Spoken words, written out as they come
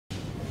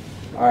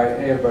All right,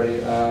 hey everybody.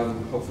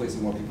 Hopefully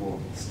some more people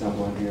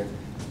stumble in here.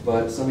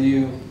 But some of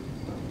you,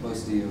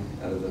 most of you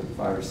out of the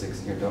 5 or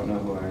 6 here don't know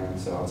who I am,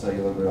 so I'll tell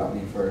you a little bit about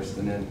me first,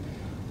 and then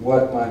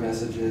what my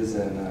message is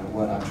and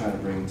what I'm trying to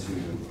bring to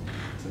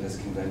this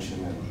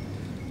convention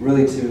and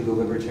really to the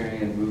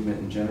libertarian movement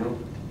in general.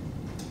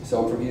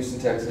 So I'm from Houston,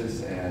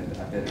 Texas, and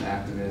I've been an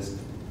activist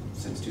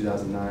since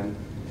 2009.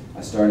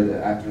 I started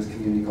an activist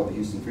community called the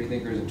Houston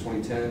Freethinkers in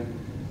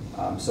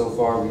 2010. So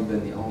far, we've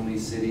been the only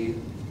city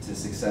to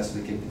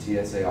successfully kick the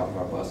TSA off of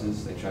our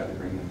buses. They tried to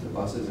bring them to the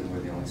buses, and we're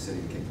the only city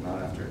to kick them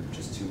out after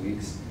just 2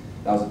 weeks.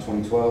 That was in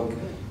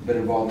 2012. Been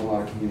involved in a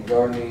lot of community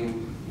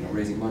gardening,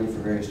 raising money for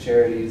various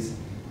charities,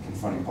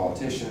 confronting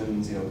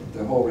politicians,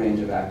 the whole range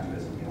of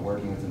activism,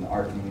 working within the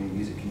art community,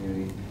 music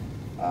community.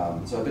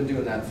 So I've been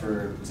doing that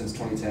since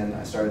 2010.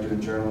 I started doing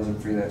journalism,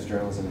 freelance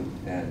journalism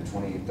in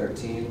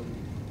 2013,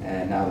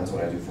 and now that's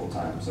what I do full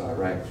time. So I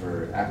write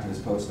for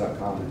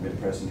activistpost.com and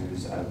Midpress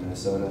News out of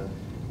Minnesota,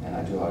 and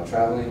I do a lot of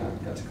traveling. I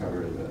got to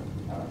cover the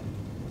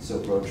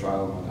Silk Road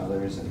trial, among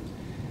others, and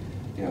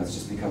it's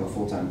just become a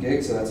full-time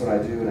gig, so that's what I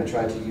do, and I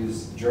try to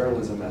use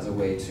journalism as a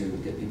way to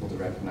get people to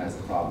recognize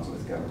the problems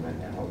with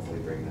government and hopefully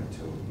bring them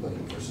to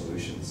looking for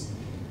solutions.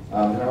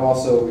 And I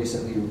also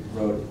recently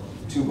wrote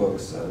 2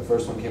 books. The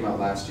first one came out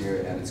last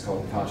year, and it's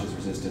called Conscious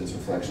Resistance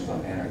Reflections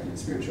on Anarchy and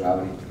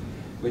Spirituality,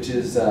 which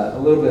is a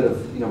little bit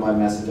of my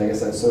message. I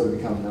guess I've sort of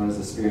become known as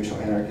a spiritual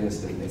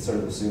anarchist, and they sort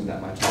of assumed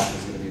that my talk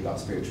was going to be about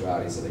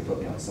spirituality, so they put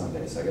me on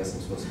Sunday, so I guess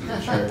I'm supposed to be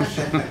in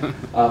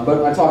church.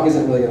 But my talk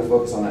isn't really going to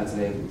focus on that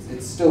today.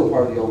 It's still a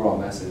part of the overall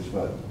message,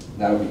 but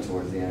that'll be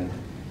towards the end.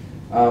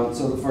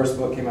 So the first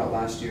book came out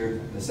last year.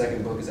 The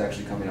second book is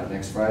actually coming out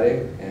next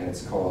Friday, and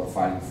it's called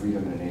Fighting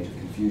Freedom in an Age of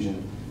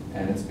Confusion,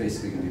 and it's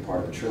basically going to be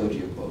part of a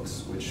trilogy of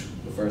books, which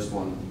the first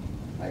one,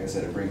 like I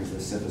said, it brings the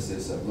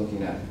synthesis of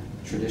looking at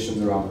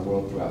traditions around the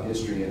world throughout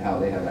history and how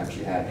they have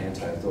actually had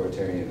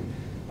anti-authoritarian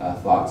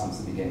thought since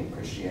the beginning.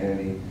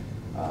 Christianity,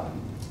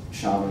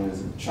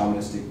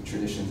 shamanistic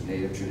traditions,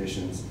 native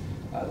traditions,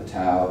 the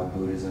Tao,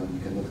 Buddhism. You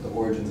can look at the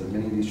origins of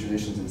many of these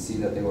traditions and see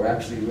that they were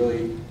actually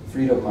really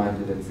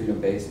freedom-minded and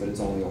freedom-based, but it's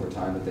only over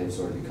time that they've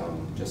sort of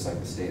become just like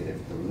the state.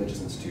 The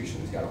religious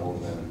institutions got a hold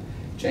of them and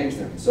changed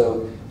them.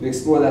 So we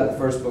explore that in the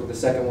first book. The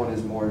second one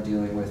is more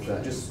dealing with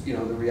just the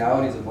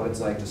realities of what it's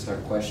like to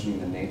start questioning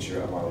the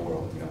nature of our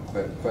world.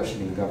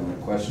 Questioning the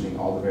government, questioning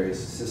all the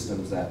various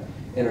systems that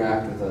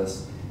interact with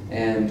us.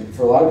 And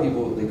for a lot of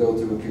people, they go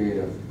through a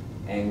period of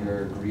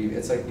anger, grief.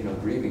 It's like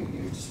grieving.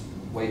 You just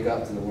wake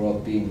up to the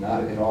world being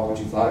not at all what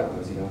you thought it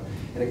was. And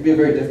it can be a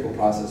very difficult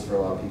process for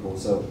a lot of people.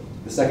 So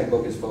the second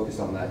book is focused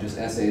on that, just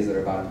essays that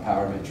are about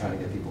empowerment, trying to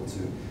get people to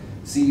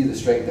see the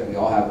strength that we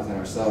all have within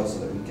ourselves, so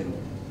that we can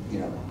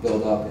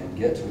build up and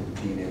get to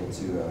being able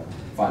to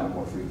find a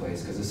more free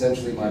place. Because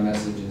essentially my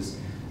message is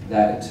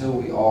that until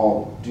we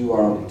all do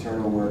our own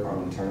internal work, our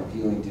own internal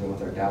healing, deal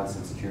with our doubts,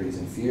 insecurities,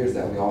 and fears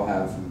that we all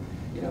have from,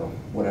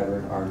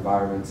 whatever, our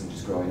environments and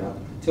just growing up,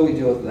 until we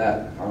deal with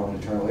that, our own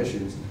internal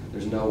issues,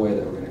 there's no way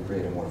that we're going to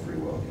create a more free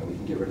world. We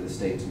can get rid of the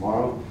state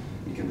tomorrow,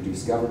 we can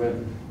reduce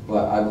government,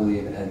 but I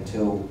believe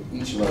until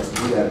each of us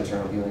do that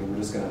internal healing, we're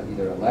just going to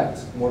either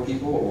elect more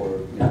people or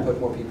put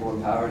more people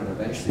in power, and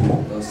eventually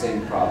those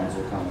same problems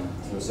will come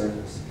to the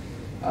surface.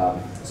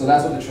 So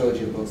that's what the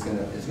trilogy of books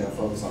is going to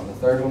focus on. The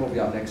third one will be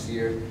out next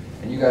year,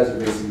 and you guys are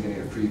basically going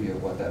to get a preview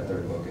of what that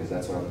third book is.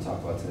 That's what I'm going to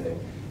talk about today.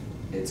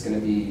 It's going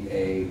to be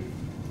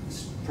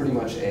pretty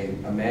much a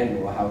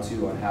manual on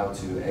how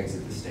to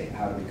exit the state,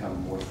 how to become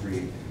more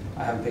free.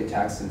 I haven't paid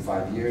taxes in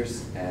 5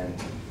 years, and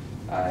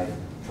I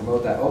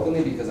promote that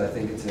openly because I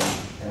think it's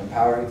an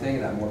empowering thing,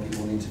 that more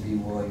people need to be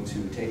willing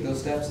to take those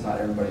steps. Not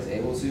everybody's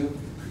able to,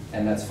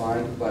 and that's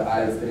fine, but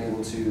I've been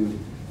able to,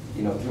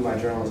 through my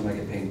journalism, I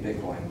get paid in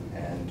Bitcoin,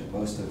 and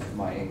most of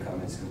my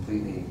income is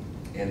completely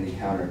in the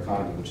counter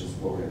economy, which is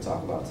what we're going to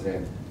talk about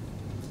today.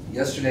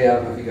 Yesterday, I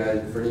don't know if you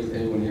guys, for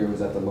anyone here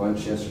was at the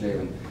lunch yesterday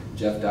when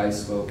Jeff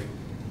Dice spoke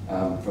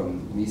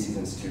from Mises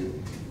Institute.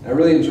 And I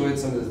really enjoyed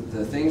some of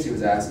the things he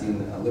was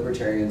asking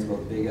libertarians,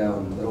 both big L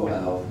and little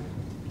l,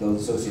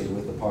 those associated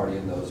with the party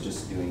and those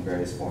just doing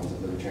various forms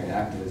of libertarian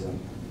activism,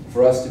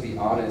 for us to be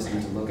honest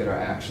and to look at our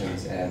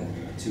actions and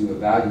to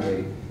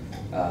evaluate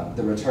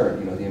the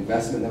return, the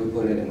investment that we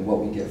put in and what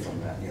we get from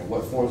that.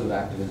 What forms of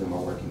activism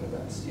are working the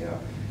best.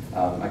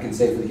 I can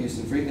say for the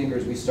Houston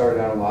Freethinkers, we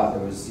started out a lot.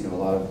 There was a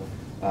lot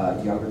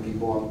of younger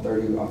people. I'm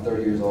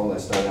 30 years old. I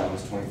started out when I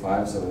was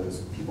 25, so it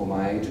was people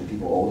my age and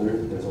people older.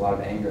 There was a lot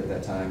of anger at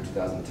that time,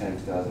 2010,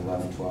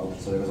 2011,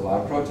 12. So there was a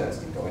lot of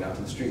protesting, going out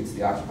to the streets,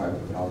 the Occupy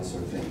movement, all these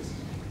sort of things.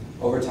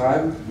 Over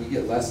time, we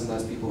get less and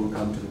less people who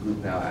come to the group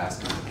now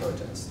asking to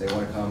protest. They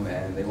want to come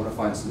and they want to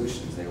find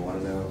solutions. They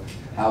want to know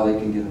how they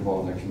can get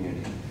involved in their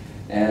community.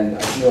 And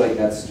I feel like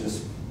that's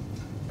just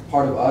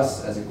part of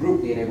us as a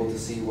group being able to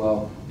see,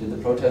 well, did the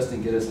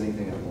protesting get us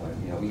anything that we wanted?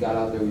 We got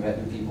out there, we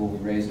met new people, we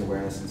raised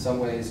awareness in some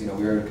ways. We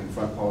were able to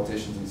confront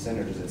politicians and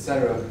senators,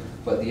 etc.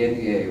 But the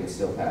NDA was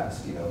still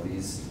passed.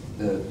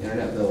 The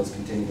internet bills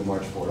continue to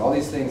march forward. All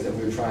these things that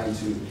we were trying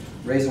to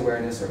raise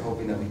awareness or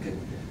hoping that we could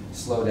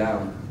slow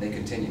down, they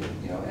continue,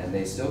 and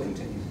they still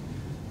continue.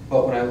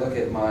 But when I look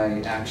at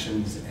my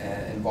actions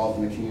involved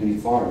in the community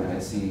farm, and I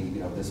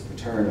see, this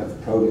return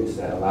of produce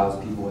that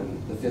allows people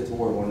in the 5th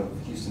Ward, one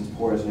of Houston's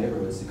poorest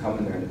neighborhoods, to come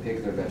in there and to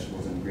pick their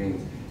vegetables and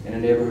greens in a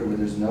neighborhood where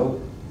there's no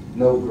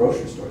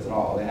grocery stores at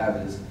all. All they have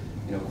is,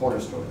 corner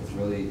stores.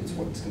 It's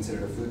what's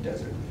considered a food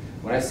desert.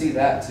 When I see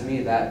that, to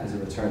me, that is a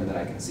return that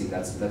I can see.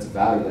 That's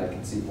value that I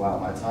can see. Wow,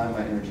 my time,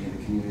 my energy, and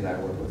the community that I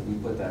work with, we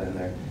put that in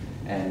there,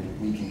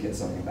 and we can get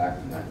something back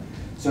from that.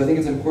 So I think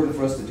it's important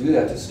for us to do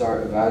that, to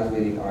start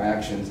evaluating our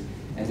actions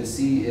and to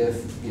see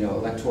if,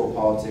 electoral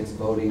politics,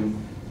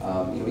 voting,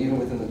 even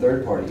within the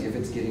third party, if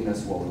it's getting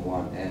us what we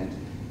want, and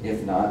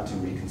if not, to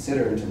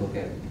reconsider and to look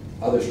at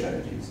other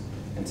strategies.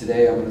 And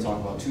today I'm going to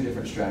talk about 2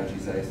 different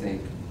strategies that I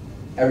think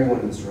everyone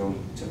in this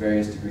room, to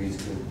various degrees,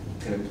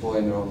 could employ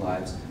in their own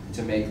lives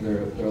to make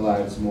their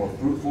lives more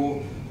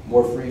fruitful,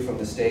 more free from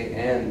the state,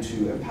 and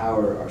to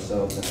empower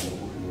ourselves and our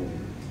local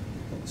community.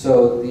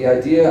 So the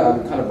idea,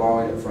 I'm kind of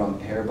borrowing it from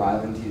Per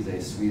Bylund. He's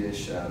a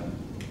Swedish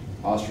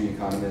Austrian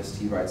economist.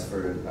 He writes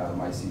for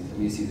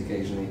Mises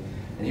occasionally.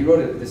 And he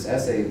wrote this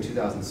essay in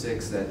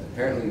 2006 that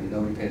apparently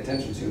nobody paid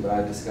attention to, but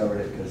I discovered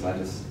it because I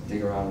just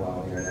dig around a lot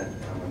on the internet.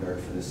 I'm a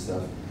nerd for this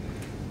stuff.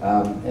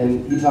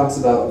 And he talks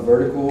about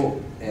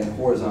vertical and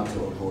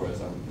horizontal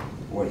agorism,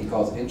 or what he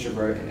calls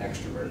introvert and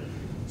extrovert.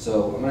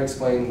 So I'm going to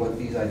explain what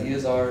these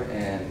ideas are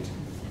and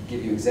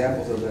give you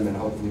examples of them, and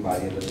hopefully by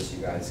the end of this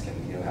you guys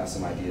can have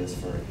some ideas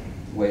for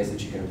ways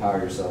that you can empower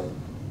yourself.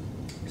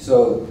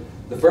 So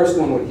the first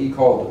one, what he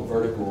called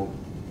vertical,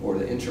 or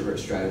the introvert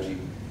strategy,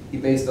 he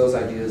based those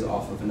ideas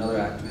off of another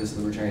activist,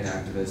 libertarian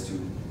activist, who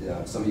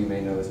some of you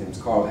may know. His name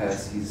is Carl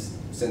Hess. He's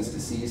since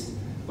deceased,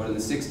 but in the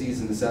 60s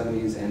and the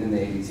 70s and in the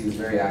 80s he was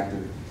very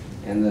active.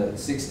 In the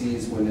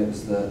 60s, when it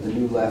was the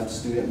New Left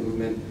student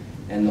movement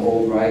and the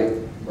old right,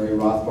 Murray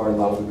Rothbard, a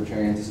lot of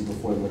libertarians, this is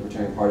before the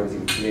Libertarian Party was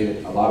even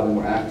created, a lot of them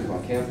were active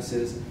on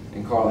campuses,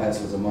 and Carl Hess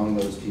was among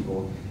those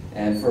people.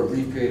 And for a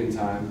brief period in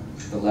time,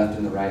 the left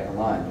and the right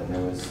aligned, and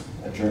there was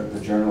the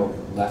journal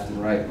Left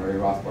and Right. Murray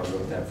Rothbard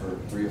wrote that for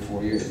 3 or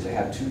 4 years. They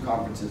had 2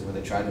 conferences where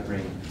they tried to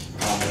bring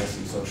communists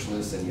and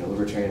socialists and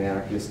libertarian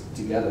anarchists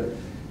together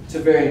to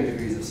varying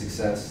degrees of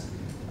success.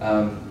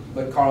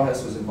 But Carl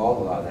Hess was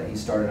involved in a lot of that. He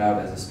started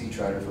out as a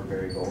speechwriter for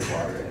Barry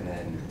Goldwater, and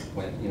then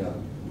went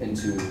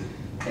into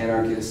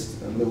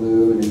anarchist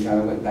milieu, and then kind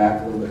of went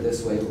back a little bit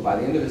this way. But by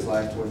the end of his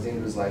life, towards the end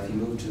of his life, he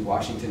moved to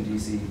Washington,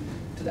 D.C.,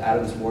 to the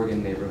Adams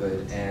Morgan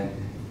neighborhood, and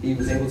he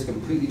was able to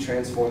completely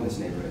transform this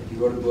neighborhood. He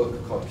wrote a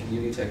book called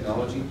Community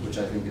Technology, which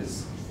I think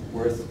is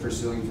worth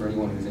pursuing for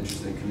anyone who's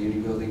interested in community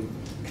building,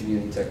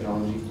 community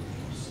technology.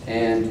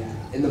 And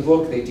in the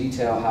book, they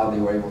detail how they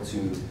were able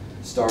to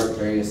start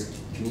various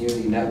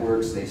community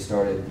networks. They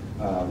started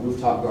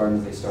rooftop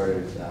gardens, they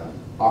started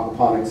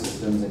aquaponics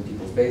systems in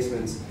people's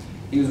basements.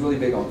 He was really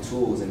big on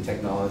tools and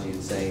technology,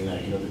 and saying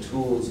that the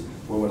tools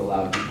were what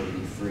allowed people to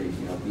be free.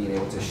 Being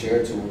able to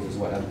share tools is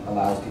what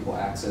allows people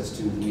access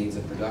to the means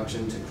of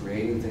production, to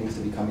creating things,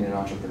 to becoming an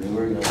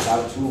entrepreneur.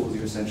 Without tools,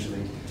 you're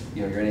essentially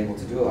you're unable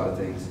to do a lot of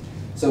things.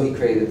 So he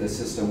created this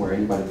system where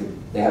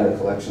they had a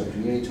collection of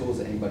community tools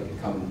that anybody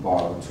could come and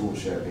borrow, tool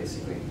share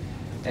basically.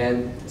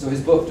 And so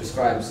his book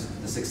describes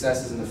the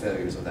successes and the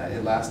failures of that.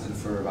 It lasted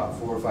for about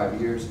 4 or 5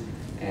 years,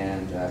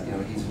 and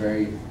he's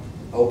very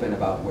open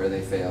about where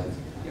they failed,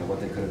 what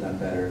they could have done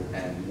better,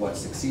 and what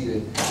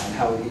succeeded, and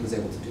how he was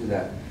able to do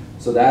that.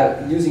 So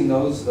that, using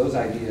those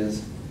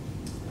ideas,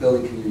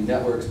 building community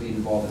networks, being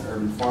involved in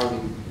urban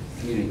farming,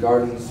 community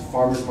gardens,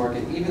 farmers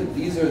market, even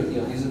these are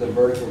the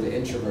vertical, the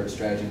introvert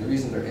strategy. The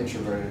reason they're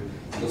introverted,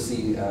 you'll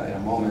see in a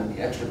moment,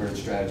 the extrovert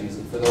strategies,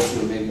 for those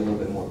who are maybe a little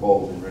bit more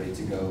bold and ready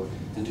to go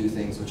to do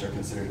things which are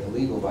considered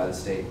illegal by the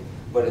state.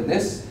 But in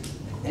this,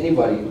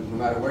 anybody, no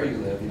matter where you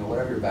live,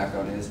 whatever your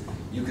background is,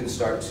 you can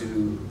start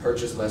to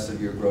purchase less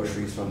of your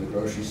groceries from the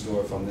grocery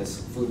store, from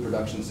this food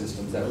production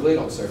systems that really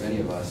don't serve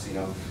any of us,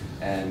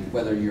 and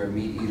whether you're a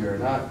meat eater or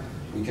not,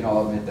 we can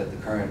all admit that the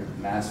current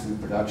mass food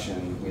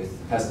production with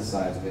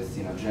pesticides, with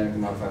genetically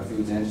modified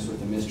foods, and just with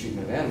the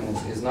mistreatment of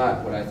animals is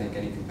not what I think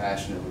any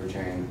compassionate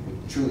libertarian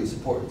truly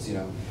supports.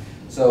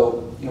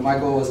 So my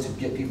goal is to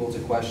get people to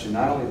question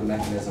not only the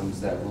mechanisms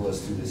that rule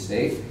us through the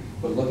state,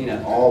 but looking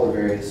at all the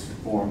various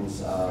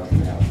forms of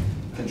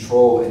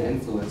control and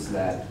influence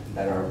that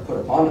are put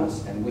upon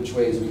us, and which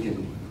ways we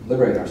can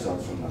liberate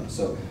ourselves from them.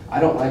 So I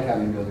don't like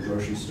having to go to the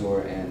grocery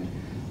store and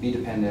be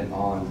dependent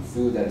on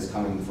food that is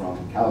coming from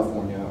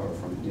California or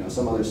from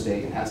some other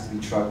state and has to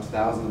be trucked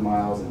thousands of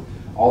miles, and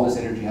all this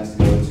energy has to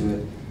go into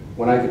it.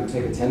 When I could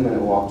take a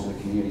 10-minute walk to the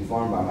community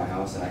farm by my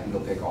house, and I can go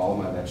pick all of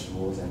my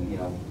vegetables, and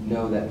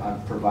know that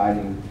I'm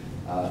providing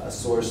a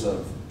source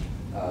of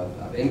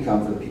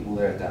income for the people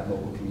there at that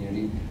local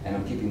community, and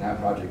I'm keeping that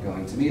project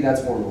going. To me,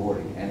 that's more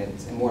rewarding, and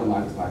it's more in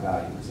line with my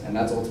values. And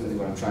that's ultimately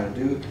what I'm trying to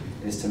do,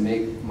 is to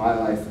make my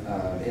life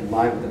in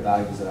line with the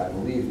values that I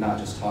believe, not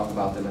just talk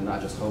about them and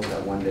not just hope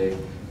that one day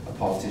a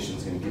politician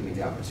is going to give me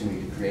the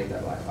opportunity to create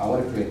that life. I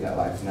want to create that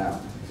life now.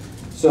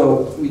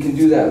 So we can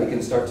do that. We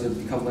can start to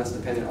become less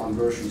dependent on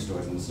grocery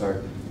stores and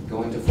start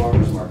going to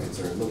farmers markets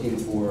or looking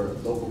for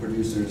local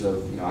producers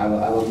of, I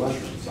love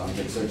mushrooms, so I'm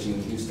like searching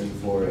in Houston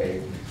for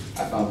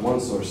I found one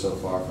source so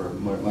far for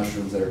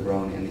mushrooms that are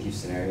grown in the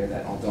Houston area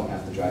that don't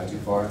have to drive too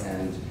far.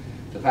 And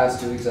the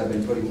past 2 weeks I've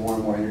been putting more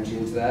and more energy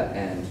into that,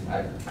 and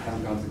I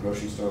haven't gone to the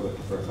grocery store but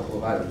for a couple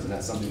of items, and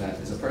that's something that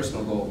is a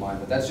personal goal of mine.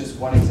 But that's just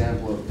one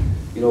example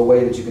of a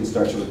way that you can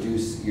start to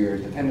reduce your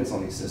dependence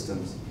on these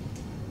systems.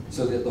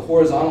 So the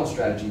horizontal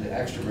strategy, the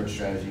extrovert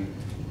strategy,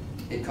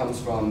 it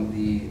comes from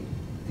the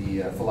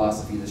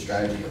philosophy, the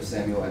strategy of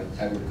Samuel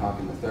Edward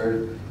Konkin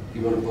III. He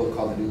wrote a book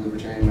called The New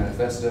Libertarian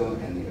Manifesto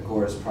and the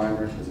Agorism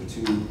Primer. Those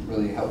are two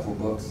really helpful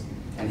books.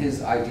 And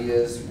his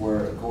ideas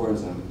were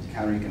agorism,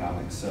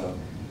 counter-economics. So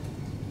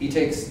he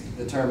takes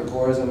the term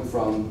agorism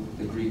from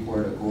the Greek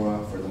word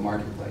agora for the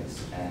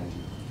marketplace. And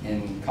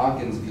in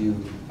Konkin's view,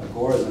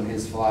 agorism,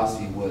 his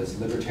philosophy was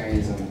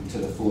libertarianism to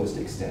the fullest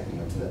extent,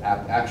 to the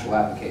actual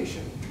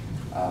application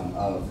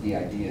of the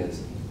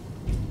ideas.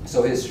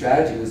 So his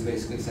strategy was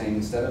basically saying,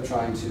 instead of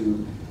trying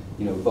to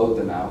vote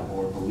them out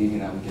or believing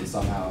that we can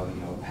somehow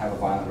have a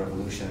violent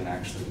revolution and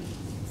actually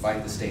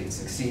fight the state and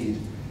succeed,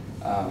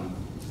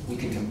 we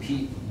can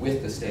compete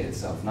with the state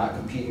itself, not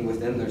competing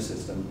within their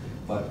system,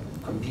 but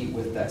compete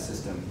with that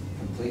system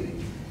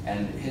completely.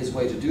 And his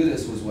way to do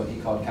this was what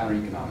he called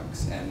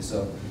counter-economics. And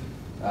so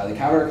the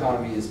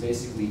counter-economy is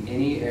basically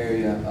any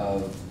area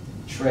of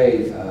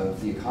trade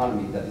of the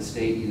economy that the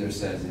state either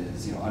says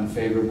is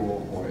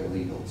unfavorable or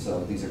illegal.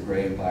 So these are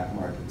gray and black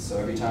markets. So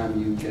every time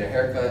you get a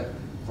haircut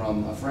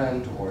from a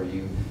friend, or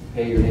you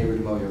pay your neighbor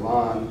to mow your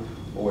lawn,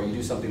 or you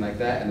do something like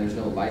that, and there's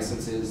no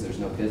licenses, there's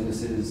no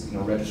businesses,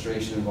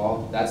 registration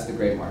involved, that's the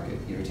gray market.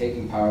 You're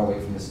taking power away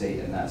from the state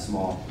in that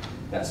small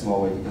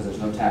way because there's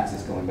no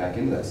taxes going back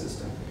into that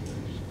system.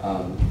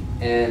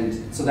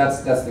 And so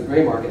that's the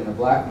gray market, and the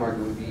black market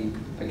would be,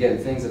 again,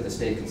 things that the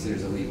state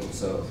considers illegal.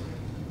 So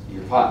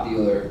your pot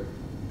dealer,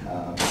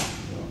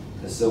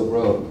 the Silk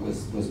Road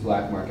was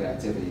black market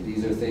activity.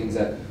 These are things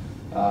that,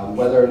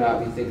 whether or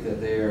not we think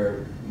that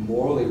they're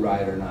morally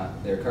right or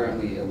not, they're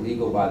currently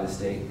illegal by the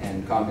state.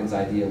 And Konkin's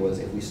idea was,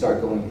 if we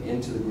start going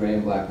into the gray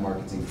and black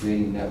markets and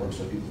creating networks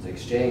for people to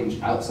exchange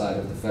outside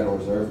of the Federal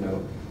Reserve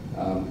note,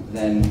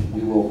 then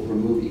we will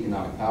remove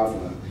economic power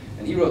from them.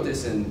 And he wrote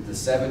this in the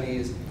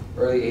 70s,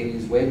 early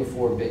 80s, way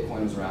before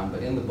Bitcoin was around.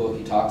 But in the book,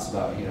 he talks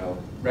about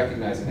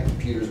recognizing that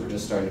computers were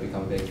just starting to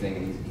become a big thing,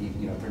 and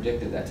he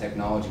predicted that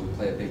technology would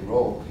play a big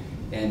role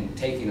in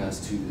taking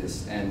us to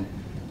this. And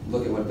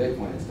look at what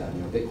Bitcoin has done.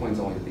 Bitcoin's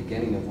only the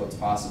beginning of what's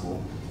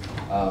possible.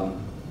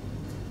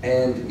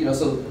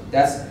 So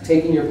that's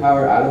taking your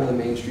power out of the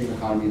mainstream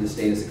economy, the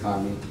status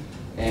economy.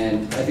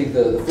 And I think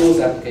the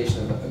fullest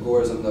application of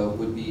agorism, though,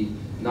 would be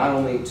not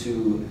only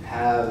to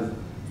have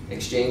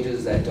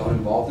exchanges that don't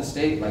involve the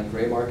state, like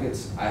gray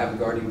markets. I have a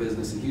gardening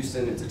business in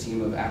Houston. It's a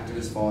team of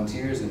activists,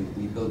 volunteers, and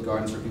we build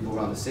gardens for people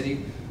around the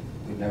city.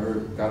 We've never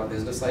got a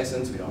business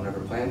license. We don't ever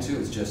plan to.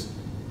 It's just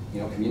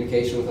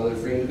communication with other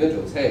free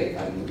individuals. Hey,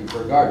 I'm looking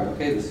for a garden.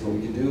 Okay, this is what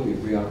we can do. We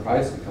agree on a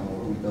price. We come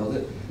over, we build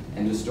it.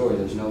 End of story.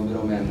 There's no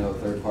middleman, no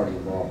third party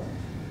involved.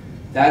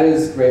 That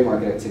is gray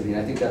market activity,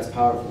 and I think that's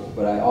powerful.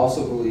 But I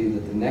also believe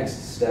that the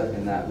next step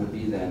in that would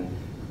be then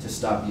to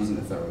stop using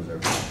the Federal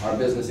Reserve. Our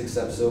business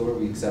accepts silver,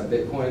 we accept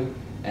Bitcoin,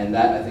 and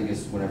that, I think,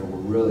 is whenever we're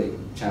really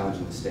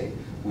challenging the state,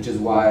 which is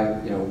why,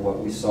 what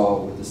we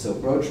saw with the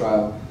Silk Road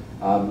trial.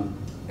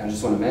 I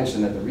just want to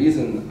mention that the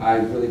reason I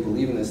really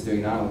believe in this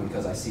theory, not only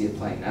because I see it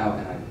playing out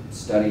and I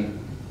study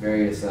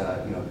various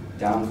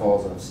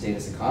downfalls of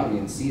status economy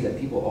and see that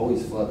people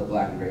always flood the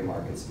black and gray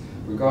markets,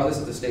 regardless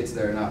if the state's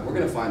there or not. We're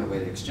going to find a way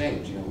to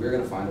exchange. We're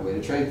going to find a way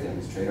to trade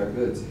things, trade our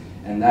goods,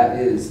 and that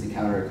is the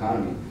counter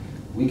economy.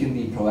 We can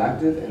be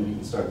proactive and we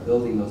can start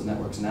building those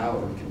networks now,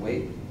 or we can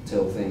wait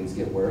till things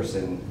get worse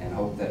and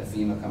hope that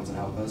FEMA comes and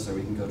help us, or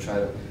we can go try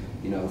to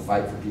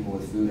fight for people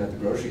with food at the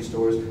grocery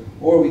stores,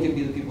 or we can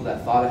be the people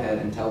that thought ahead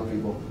and tell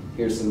people,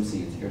 here's some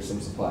seeds, here's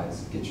some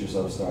supplies, get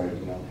yourself started,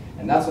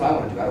 And that's what I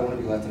want to do. I don't want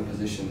to be left in a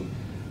position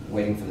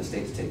waiting for the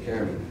state to take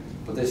care of me.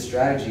 But this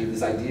strategy,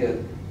 this idea,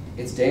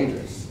 it's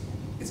dangerous.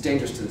 It's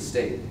dangerous to the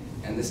state.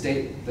 And the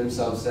state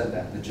themselves said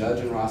that. The judge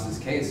in Ross's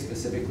case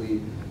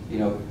specifically,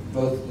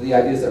 both the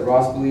ideas that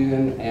Ross believed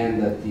in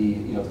and that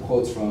the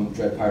quotes from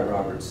Dread Pirate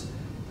Roberts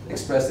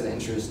expressed an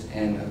interest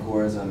in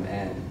agorism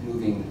and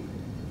moving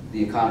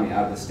the economy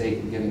out of the state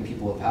and giving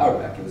people the power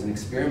back. It was an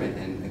experiment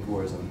in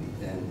agorism.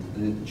 And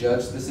the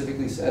judge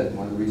specifically said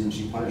one of the reasons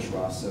she punished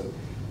Ross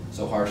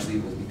so harshly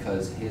was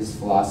because his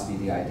philosophy,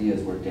 the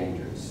ideas were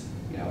dangerous.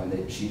 And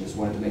that she just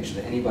wanted to make sure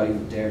that anybody who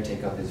dare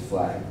take up his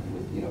flag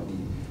would be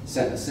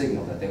sent a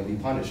signal that they would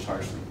be punished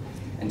harshly.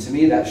 And to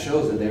me, that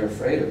shows that they're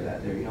afraid of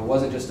that. It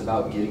wasn't just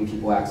about getting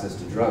people access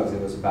to drugs.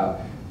 It was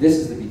about, this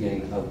is the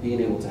beginning of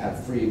being able to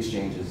have free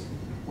exchanges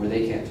where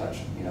they can't touch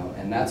them,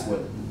 And that's what,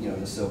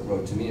 the Silk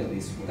Road, to me at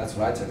least, that's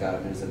what I took out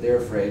of it, is that they're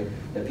afraid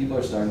that people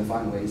are starting to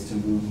find ways to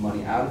move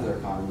money out of their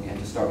economy and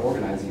to start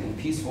organizing in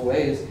peaceful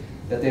ways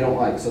that they don't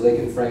like. So they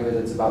can frame it,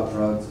 it's about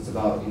drugs, it's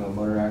about,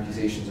 murder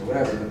accusations or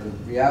whatever, but the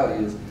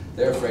reality is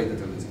they're afraid that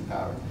they're losing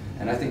power.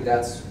 And I think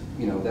that's,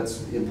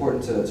 that's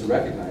important to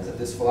recognize, that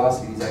this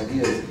philosophy, these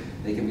ideas,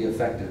 they can be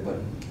effective, but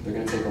they're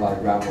going to take a lot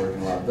of groundwork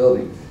and a lot of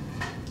building.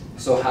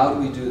 So how do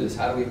we do this?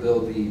 How do we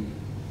build the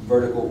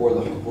vertical or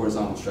the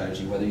horizontal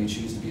strategy, whether you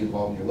choose to be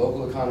involved in your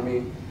local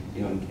economy,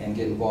 and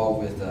get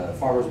involved with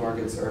farmers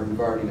markets, urban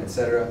gardening,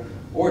 etc.,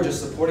 or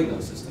just supporting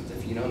those systems.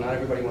 If not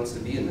everybody wants to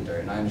be in the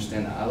dirt, and I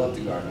understand that. I love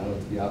to garden, I love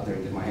to be out there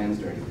and get my hands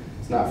dirty.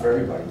 It's not for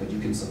everybody, but you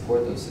can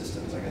support those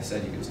systems. Like I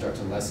said, you can start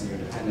to lessen your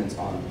dependence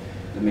on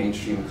the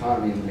mainstream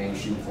economy and the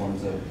mainstream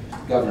forms of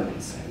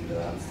governance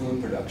and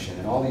food production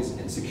and all these,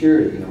 and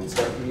security,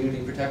 start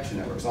community protection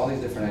networks, all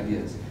these different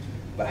ideas.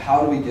 But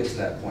how do we get to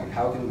that point?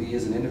 How can we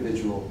as an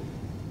individual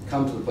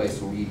come to the place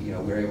where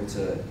we're able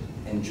to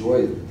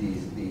enjoy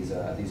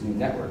these new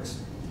networks?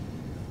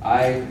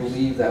 I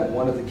believe that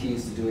one of the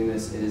keys to doing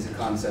this is a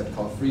concept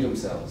called freedom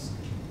cells,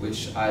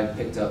 which I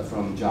picked up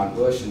from John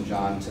Bush, and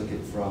John took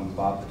it from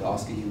Bob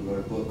Podolsky, who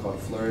wrote a book called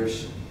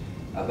Flourish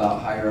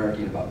about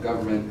hierarchy and about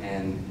government.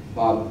 And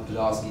Bob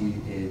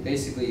Podolsky,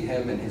 basically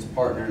him and his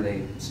partner,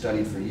 they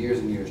studied for years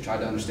and years, tried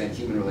to understand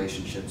human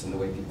relationships and the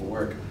way people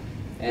work.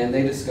 And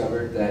they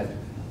discovered that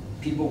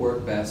people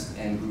work best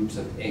in groups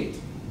of 8.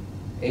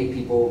 8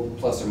 people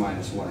plus or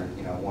minus one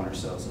or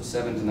so. So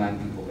 7 to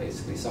 9 people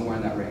basically, somewhere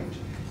in that range.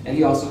 And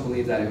he also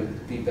believed that it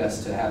would be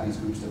best to have these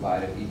groups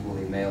divided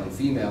equally, male and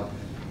female.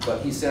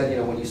 But he said,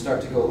 when you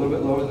start to go a little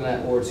bit lower than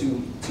that, or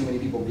too many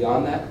people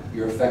beyond that,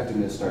 your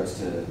effectiveness starts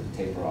to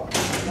taper off.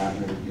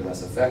 You're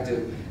less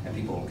effective, and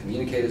people don't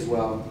communicate as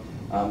well.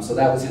 So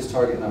that was his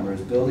target number, is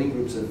building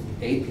groups of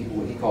 8 people,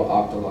 what he called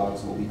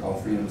octologs, what we call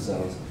freedom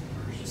cells,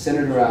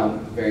 centered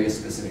around various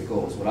specific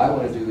goals. What I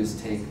want to do is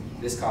take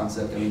this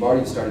concept, and we've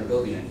already started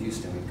building in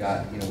Houston. We've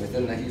got,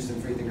 within the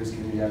Houston Freethinkers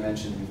community I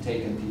mentioned, we've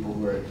taken people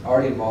who are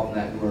already involved in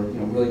that, who are,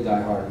 really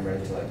diehard and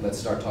ready to, let's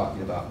start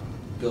talking about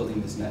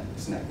building this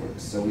network.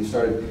 So we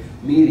started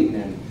meeting,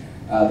 and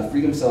the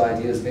freedom cell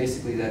idea is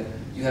basically that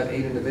you have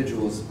 8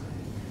 individuals.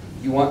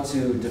 You want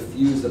to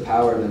diffuse the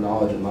power of the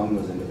knowledge among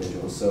those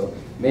individuals. So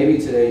maybe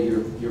today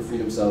your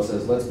freedom cell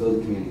says, let's build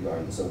a community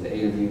garden. So the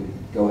 8 of you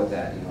go at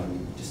that, and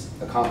you just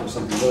accomplish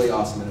something really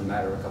awesome in a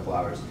matter of a couple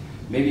hours.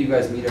 Maybe you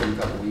guys meet every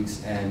couple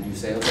weeks and you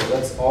say, okay,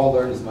 let's all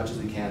learn as much as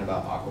we can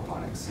about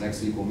aquaponics.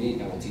 Next week we'll meet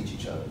and we'll teach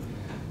each other.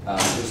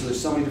 So there's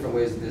so many different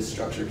ways that this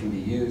structure can be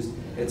used.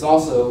 It's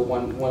also,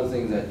 one of the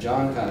things that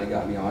John kind of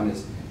got me on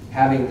is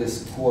having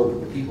this core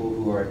group of people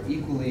who are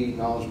equally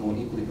knowledgeable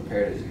and equally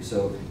prepared as you.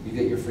 So you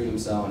get your freedom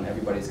cell and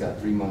everybody's got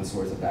 3 months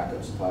worth of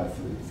backup supply of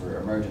food for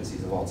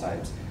emergencies of all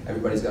types.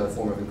 Everybody's got a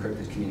form of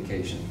encrypted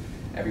communication.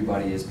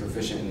 Everybody is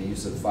proficient in the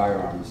use of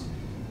firearms.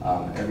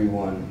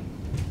 Everyone,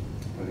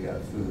 what do we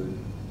got? Food.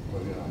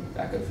 What are we on?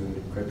 Backup food,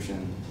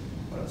 encryption.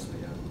 What else do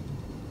we have?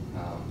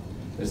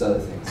 There's other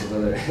things.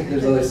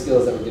 There's other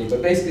skills that we're getting.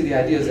 But basically, the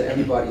idea is that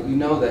everybody,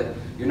 that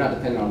you're not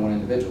dependent on one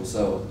individual.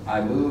 So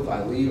I move,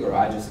 I leave, or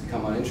I just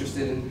become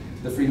uninterested in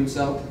the freedom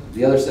cell.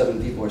 The other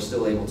 7 people are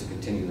still able to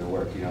continue their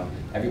work.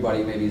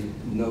 Everybody maybe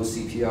knows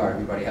CPR.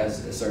 Everybody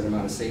has a certain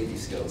amount of safety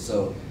skills.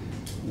 So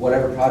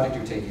whatever project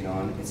you're taking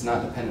on, it's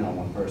not dependent on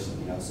one person,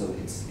 so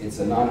it's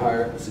a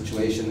non-hierarchical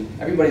situation.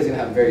 Everybody's going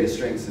to have various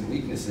strengths and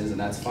weaknesses, and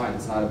that's fine.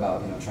 It's not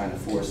about, trying to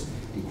force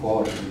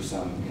equality through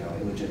some,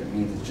 illegitimate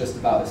means. It's just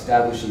about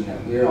establishing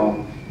that we're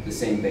on the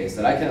same base,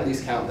 that I can at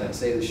least count that,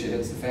 say the shit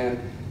hits the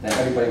fan, that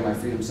everybody in my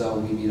freedom cell,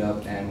 we meet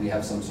up and we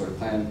have some sort of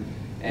plan.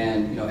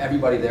 And,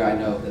 everybody there, I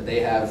know that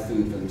they have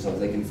food for themselves,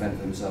 they can fend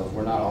for themselves.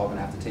 We're not all going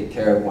to have to take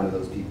care of one of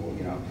those people,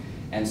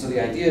 And so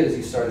the idea is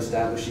you start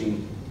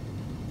establishing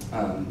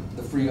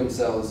the freedom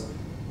cells.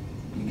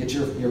 You get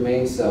your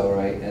main cell,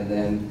 right, and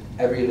then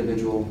every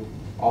individual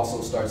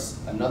also starts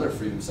another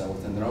freedom cell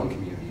within their own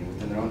community and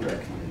within their own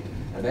direct community.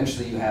 And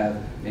eventually you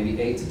have maybe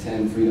 8 to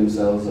 10 freedom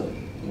cells of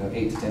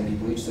 8 to 10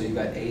 people each, so you've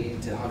got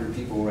 80 to 100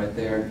 people right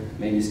there,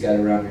 maybe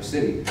scattered around your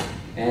city.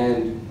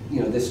 And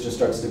this just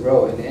starts to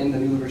grow. And in the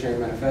New Libertarian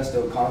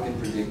Manifesto, Konkin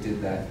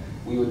predicted that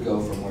we would go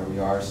from where we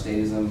are,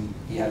 statism.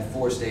 He had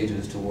 4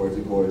 stages towards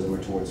agorism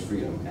or towards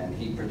freedom, and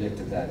he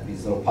predicted that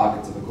these little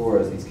pockets of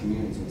agoras, these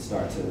communities, would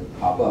start to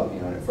pop up.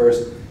 And at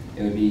first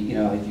it would be,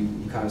 like you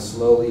kind of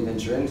slowly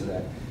venture into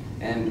that.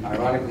 And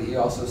ironically, he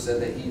also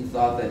said that he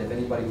thought that if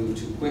anybody moved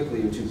too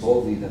quickly or too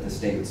boldly, that the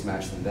state would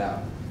smash them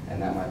down.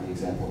 And that might be an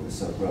example of the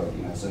Silk Road.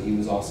 So he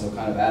was also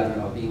kind of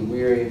adamant about being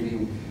weary and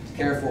being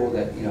careful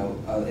that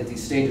at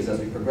these stages as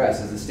we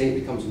progress, as the state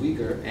becomes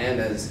weaker and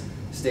as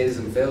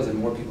statism fails and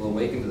more people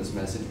awaken to this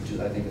message, which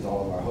I think is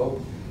all of our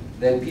hope,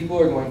 then people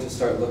are going to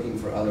start looking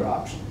for other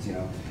options.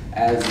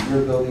 As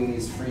we're building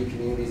these free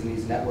communities and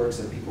these networks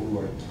of people who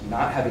are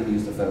not having to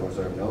use the Federal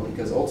Reserve,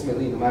 because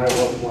ultimately, no matter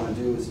what we want to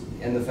do is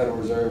in the Federal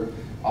Reserve,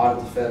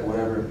 audit the Fed,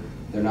 whatever,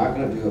 they're not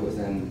going to do it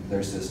within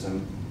their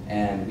system.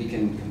 And we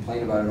can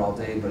complain about it all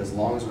day, but as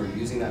long as we're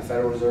using that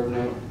Federal Reserve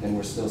note, then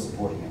we're still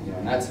supporting it.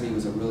 And that to me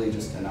was really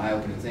just an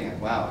eye-opening thing.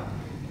 Like, wow,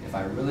 if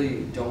I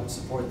really don't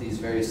support these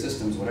various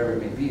systems, whatever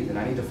it may be, then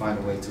I need to find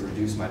a way to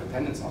reduce my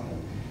dependence on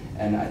them.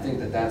 And I think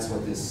that that's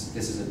what this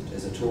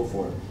is a tool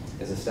for,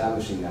 is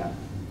establishing that.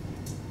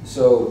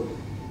 So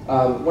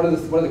One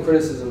of the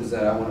criticisms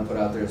that I want to put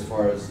out there as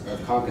far as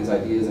Konkin's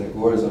ideas and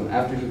Agorism,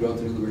 after he wrote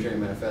the New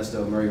Libertarian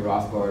Manifesto, Murray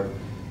Rothbard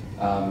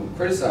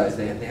criticized.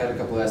 They had a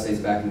couple essays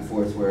back and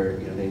forth where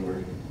they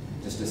were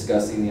just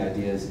discussing the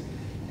ideas.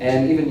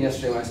 And even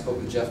yesterday when I spoke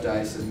with Jeff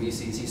Dice of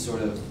Mises, he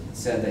sort of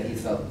said that he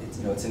felt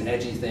it's an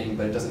edgy thing,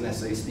 but it doesn't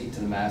necessarily speak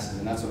to the masses,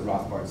 and that's what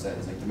Rothbard said.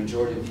 It's like the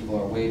majority of people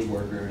are wage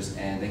workers,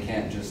 and they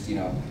can't just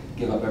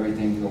give up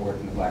everything to go work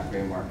in the black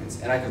gray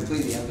markets. And I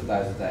completely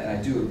empathize with that, and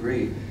I do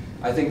agree.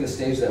 I think the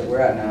stage that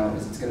we're at now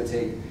is it's going to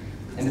take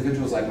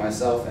individuals like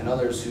myself and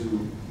others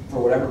who,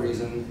 for whatever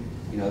reason,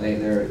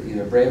 they're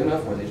either brave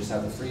enough or they just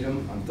have the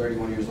freedom. I'm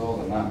 31 years old,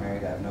 I'm not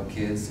married, I have no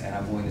kids, and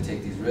I'm willing to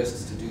take these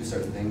risks to do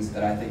certain things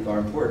that I think are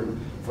important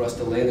for us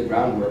to lay the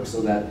groundwork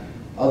so that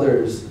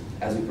others,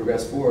 as we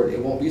progress forward, it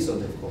won't be so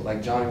difficult.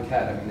 Like John and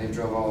Kat, I mean, they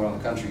drove all around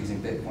the country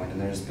using Bitcoin, and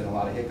there's been a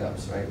lot of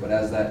hiccups, right? But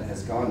as that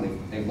has gone,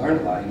 they've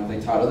learned a lot. They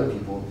taught other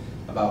people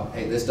about,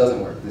 hey, this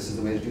doesn't work. This is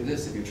the way to do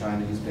this. If you're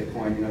trying to use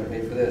Bitcoin, you know to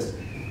pay for this.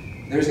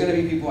 There's going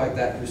to be people like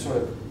that who sort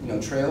of,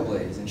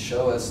 trailblaze and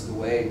show us the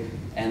way.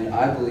 And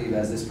I believe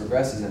as this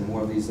progresses and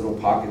more of these little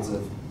pockets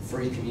of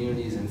free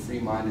communities and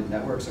free-minded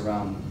networks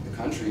around the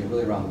country and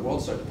really around the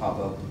world start to pop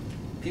up,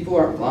 people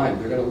aren't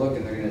blind. They're going to look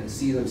and they're going to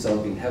see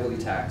themselves being heavily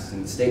taxed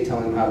and the state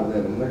telling them how to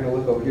live. And they're going to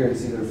look over here and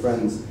see their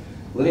friends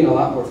living a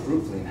lot more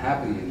fruitfully and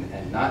happily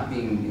and not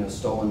being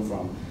stolen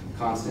from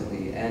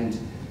constantly. And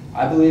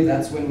I believe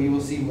that's when we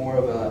will see more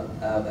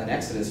of an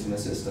exodus from the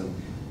system.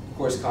 Of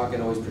course,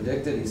 Konkin always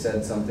predicted. He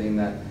said something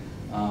that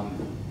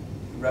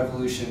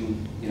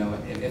revolution,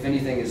 if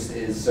anything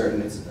is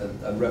certain, it's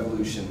a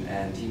revolution,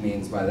 and he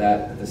means by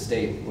that the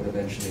state would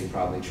eventually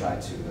probably try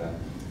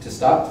to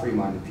stop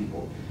free-minded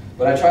people.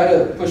 But I try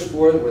to push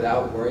forward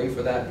without worry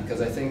for that,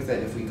 because I think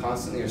that if we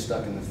constantly are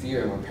stuck in the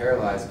fear and we're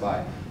paralyzed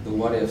by the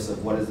what-ifs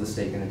of what is the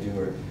state going to do,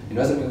 or it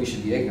doesn't mean we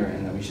should be ignorant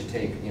and that we should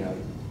take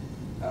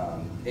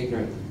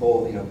ignorant,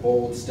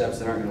 bold steps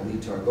that aren't going to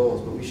lead to our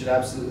goals, but we should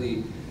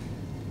absolutely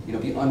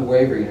be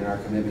unwavering in our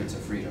commitment to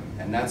freedom.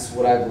 And that's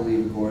what I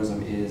believe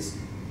Agorism is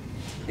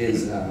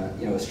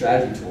a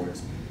strategy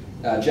towards.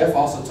 Jeff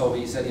also told me,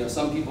 he said,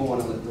 some people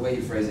want to live, the way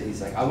he phrased it,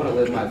 he's like, I want to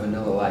live my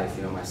vanilla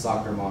life, my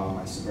soccer mom,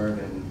 my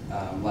suburban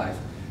life,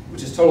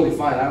 which is totally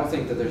fine. I don't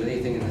think that there's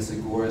anything in this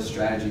Agorist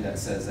strategy that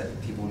says that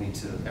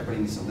everybody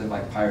needs to live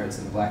like pirates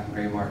in the black and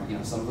gray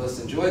market. Some of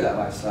us enjoy that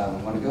lifestyle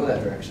and want to go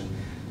that direction.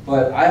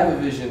 But I have a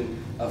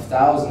vision of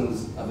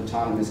thousands of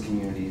autonomous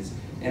communities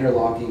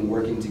interlocking,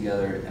 working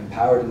together,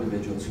 empowered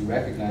individuals who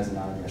recognize the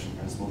non-aggression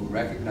principle, who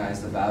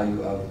recognize the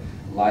value of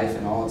life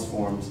in all its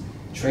forms,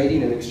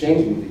 trading and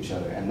exchanging with each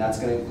other. And that's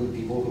going to include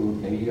people who,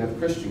 maybe you have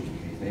Christian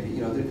communities,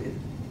 maybe,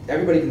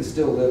 everybody can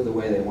still live the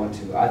way they want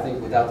to. I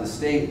think without the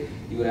state,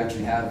 you would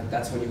actually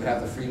that's when you would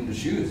have the freedom to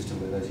choose to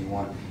live as you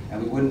want,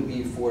 and we wouldn't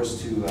be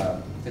forced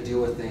to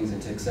deal with things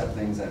and to accept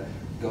things that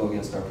go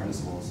against our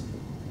principles.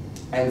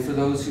 And for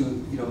those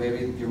who,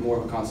 maybe you're more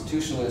of a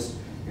constitutionalist,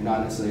 you're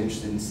not necessarily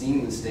interested in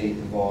seeing the state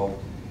evolve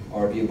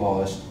or be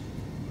abolished,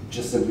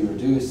 just simply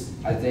reduced.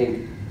 I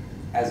think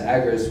as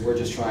agorists, we're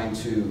just trying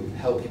to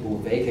help people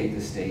vacate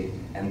the state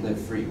and live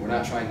free. We're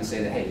not trying to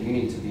say that, hey, you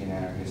need to be an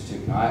anarchist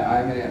too.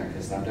 I'm an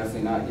anarchist. I'm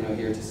definitely not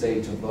here to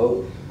say to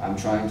vote. I'm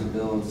trying to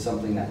build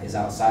something that is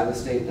outside the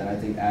state, that I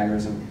think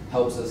agorism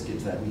helps us get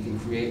to that. We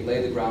can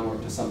lay the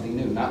groundwork to something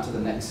new, not to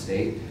the next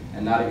state,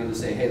 and not even to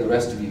say, hey, the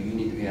rest of you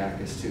need to be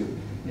anarchists too.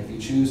 If you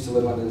choose to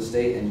live under the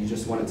state and you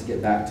just want it to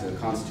get back to a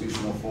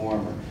constitutional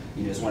form, or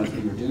you just want it to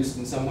be reduced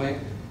in some way,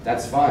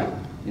 that's fine.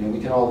 We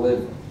can all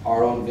live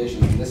our own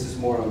vision. This is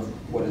more of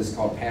what is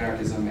called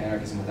panarchism,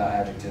 anarchism without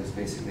adjectives,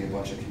 basically a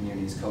bunch of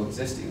communities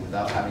coexisting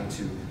without having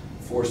to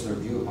force their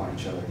view upon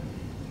each other.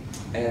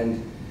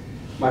 And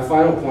my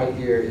final point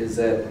here is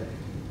that,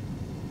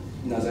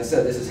 as I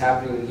said, this is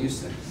happening in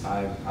Houston.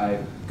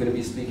 I'm going to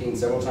be speaking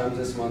several times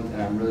this month,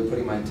 and I'm really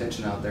putting my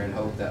intention out there and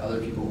hope that other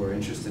people who are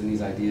interested in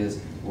these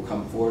ideas will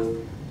come forth.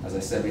 As I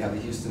said, we have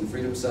the Houston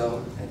Freedom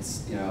Cell.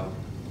 It's,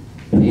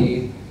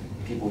 me,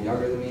 people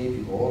younger than me,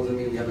 people older than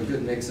me. We have a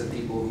good mix of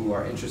people who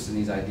are interested in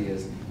these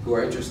ideas, who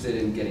are interested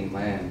in getting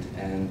land.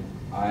 And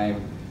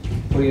I'm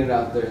putting it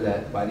out there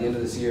that by the end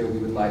of this year, we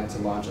would like to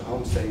launch a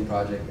homesteading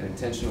project, an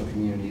intentional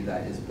community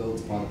that is built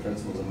upon the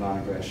principles of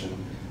non-aggression,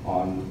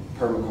 on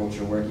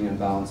permaculture, working in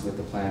balance with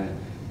the planet,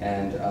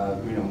 and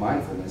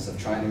mindfulness of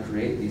trying to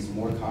create these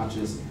more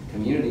conscious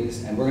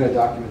communities. And we're going to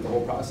document the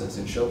whole process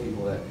and show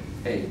people that,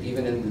 hey,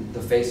 even in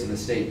the face of the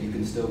state, you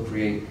can still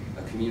create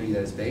a community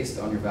that is based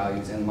on your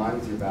values, in line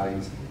with your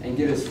values, and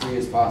get as free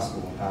as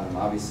possible.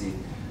 Obviously,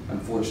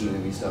 unfortunately,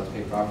 we still have to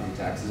pay property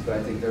taxes, but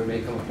I think there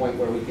may come a point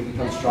where we can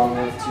become strong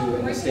enough to,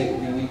 and the state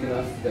will be weak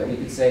enough that we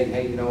could say,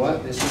 hey, you know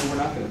what, this year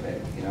we're not going to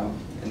pay,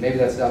 and maybe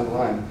that's down the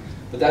line.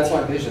 But that's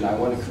my vision. I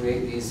want to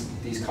create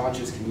these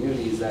conscious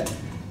communities that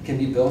can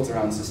be built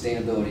around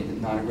sustainability, the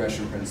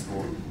non-aggression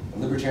principle,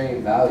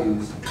 libertarian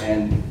values,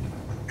 and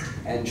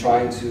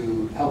trying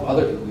to help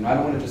other people. I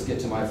don't want to just get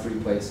to my free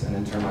place and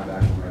then turn my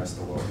back on the rest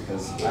of the world,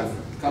 because I've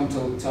come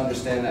to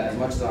understand that as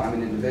much as I'm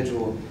an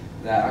individual,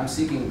 that I'm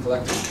seeking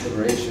collective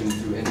liberation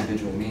through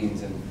individual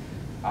means. And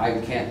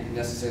I can't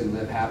necessarily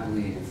live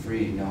happily and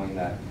free knowing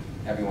that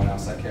everyone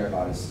else I care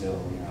about is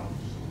still, you know,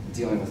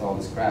 dealing with all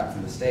this crap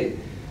from the state,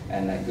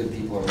 and that good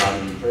people are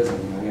rotting in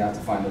prison. You know, we have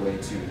to find a way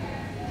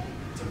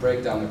to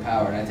break down their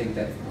power, and I think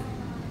that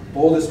the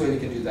boldest way we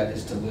can do that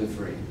is to live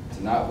free,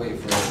 to not wait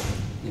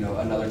for, you know,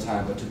 another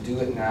time, but to do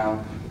it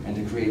now and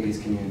to create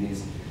these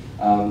communities.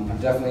 I'm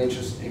definitely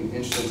interested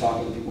in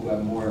talking to people who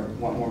have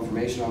want more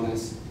information on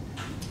this.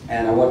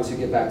 And I want to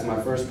get back to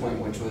my first point,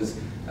 which was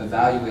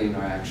evaluating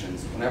our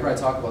actions. Whenever I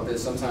talk about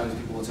this, sometimes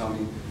people will tell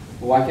me,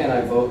 well, why can't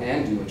I vote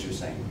and do what you're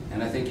saying?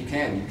 And I think you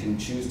can. You can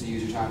choose to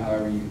use your time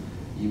however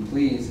you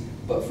please.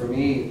 But for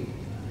me,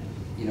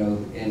 you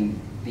know, in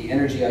the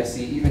energy I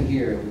see, even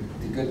here,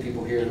 with the good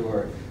people here who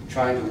are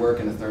trying to work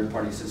in a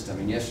third-party system.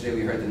 And yesterday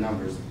we heard the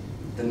numbers.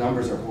 The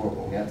numbers are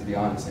horrible. We have to be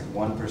honest.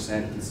 Like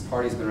 1%. This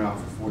party's been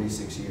around for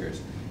 46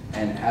 years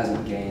and it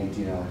hasn't gained,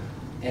 you know,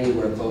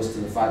 anywhere close to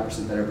the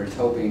 5% that everybody's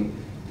hoping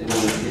in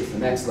order to get to the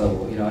next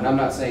level. You know, and I'm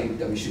not saying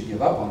that we should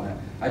give up on that.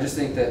 I just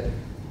think that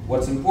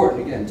what's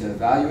important, again, to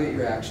evaluate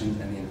your actions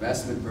and the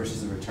investment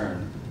versus the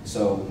return.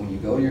 So when you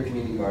go to your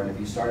community garden, if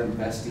you start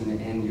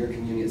investing in your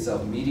community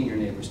itself, meeting your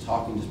neighbors,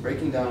 talking, just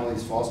breaking down all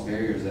these false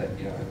barriers that,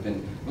 you know, have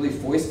been really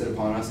foisted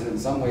upon us, and in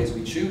some ways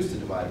we choose to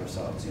divide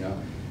ourselves. You know,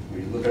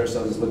 we look at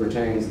ourselves as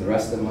libertarians, and the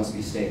rest of them must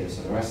be statists,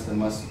 so the rest of them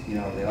must, you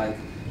know,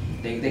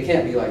 they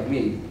can't be like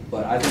me.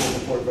 But I think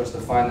it's important for us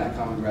to find that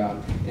common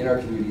ground in our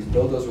communities,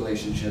 build those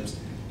relationships,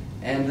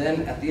 and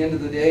then at the end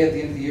of the day, at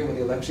the end of the year, when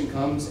the election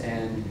comes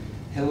and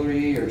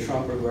Hillary or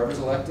Trump or whoever's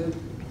elected,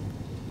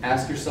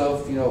 ask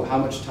yourself, you know,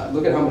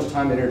 look at how much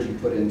time and energy you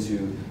put into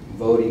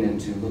voting,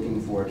 into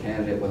looking for a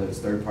candidate, whether it's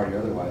third party or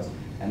otherwise,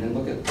 and then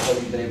look at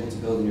what you've been able to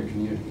build in your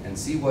community and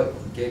see what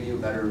gave you a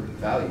better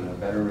value, you know,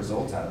 better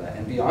results out of that,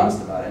 and be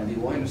honest about it and be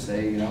willing to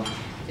say, you know,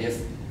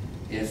 if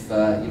you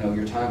know,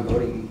 your time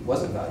voting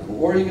wasn't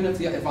valuable, or even if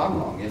I'm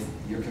wrong, if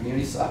your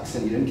community sucks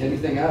and you didn't get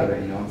anything out of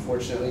it, you know,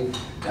 unfortunately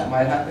that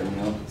might happen. You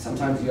know,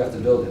 sometimes you have to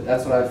build it.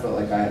 That's what I felt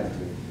like I had to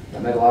do. I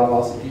met a lot of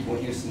awesome people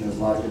in Houston. There's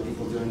a lot of good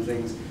people doing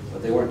things,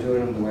 but they weren't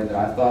doing them the way that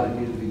I thought it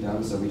needed to be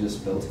done. So we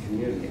just built a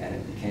community, and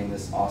it became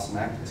this awesome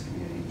activist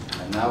community.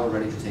 And now we're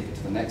ready to take it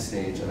to the next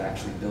stage of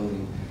actually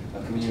building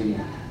a community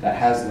that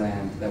has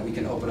land that we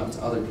can open up to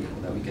other people,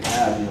 that we can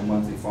have, you know,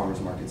 monthly farmers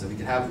markets, that we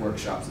can have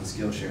workshops and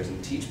skill shares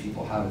and teach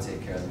people how to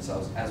take care of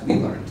themselves as we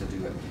learn to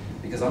do it.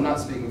 Because I'm not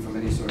speaking from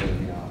any sort of,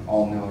 you know,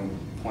 all-knowing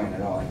point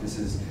at all. Like this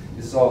is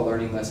all a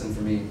learning lesson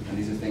for me, and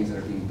these are things that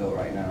are being built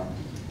right now.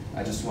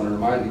 I just want to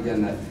remind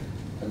again that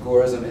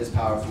agorism is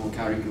powerful,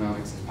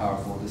 counter-economics is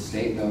powerful. The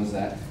state knows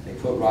that. They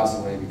put Ross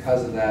away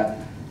because of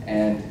that,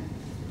 and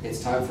it's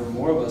time for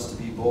more of us to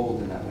be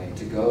bold in that way,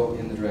 to go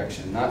in the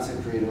direction, not to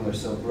create another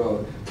Silk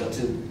Road, but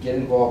to get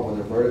involved,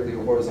 whether vertically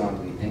or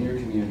horizontally, in your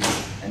community,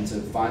 and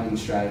to finding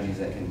strategies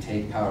that can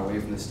take power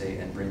away from the state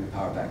and bring the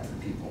power back to the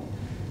people.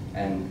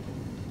 And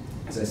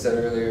as I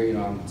said earlier, you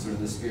know, I'm sort of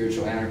the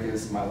spiritual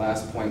anarchist. My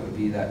last point would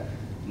be that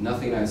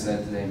nothing I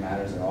said today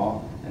matters at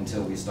all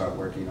until we start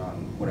working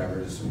on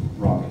whatever is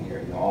wrong in here,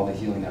 you know, all the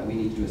healing that we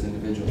need to do as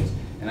individuals.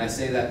 And I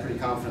say that pretty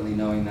confidently,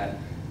 knowing that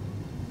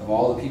of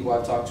all the people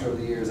I've talked to over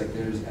the years, like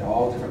there's at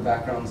all different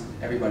backgrounds,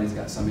 everybody's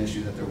got some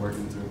issue that they're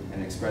working through,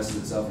 and it expresses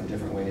itself in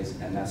different ways,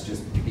 and that's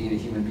just being a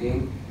human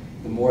being.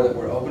 The more that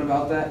we're open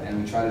about that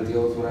and we try to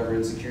deal with whatever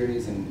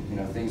insecurities and, you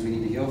know, things we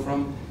need to heal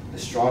from, the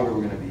stronger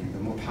we're going to be, the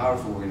more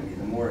powerful we're going to be,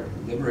 the more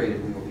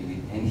liberated we will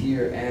be in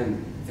here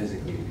and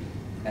physically.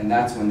 And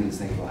that's when these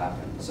things will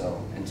happen.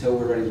 So until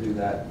we're ready to do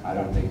that, I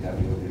don't think that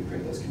we will be able to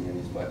create those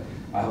communities. But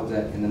I hope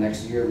that in the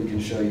next year we can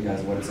show you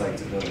guys what it's like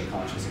to build a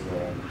conscious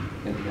agora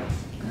in the end.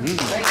 Any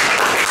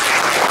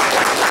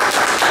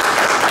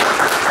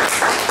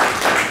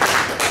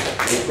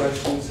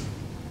questions?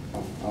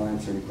 I'll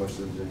answer any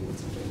questions.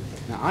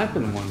 Now, I've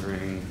been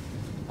wondering,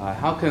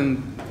 how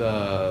can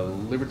the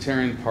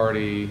Libertarian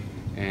Party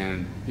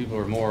and people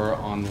who are more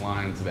on the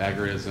lines of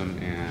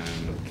agorism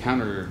and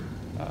counter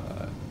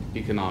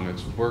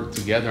economics work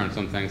together on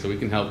some things so we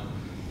can help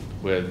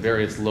with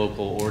various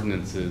local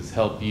ordinances,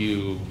 help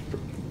you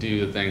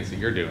do the things that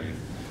you're doing?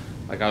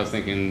 Like I was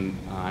thinking,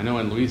 I know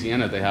in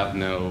Louisiana they have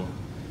no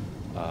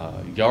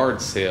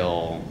yard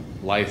sale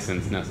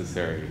license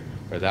necessary.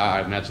 Or that,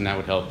 I imagine that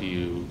would help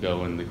you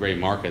go in the gray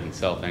market and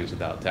sell things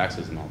without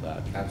taxes and all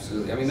that.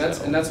 Absolutely. I mean,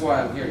 that's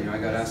why I'm here. You know, I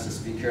got asked to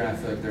speak here, and I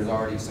feel like there's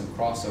already some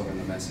crossover in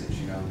the message.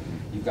 You know,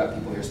 you've got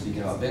people here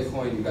speaking about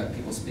Bitcoin. You've got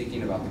people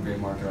speaking about the gray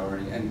market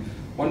already. And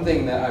one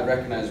thing that I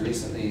recognized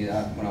recently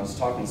when I was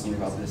talking to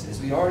somebody about this is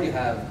we already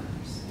have.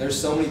 There's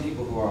so many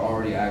people who are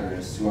already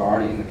agorists, who are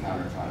already in the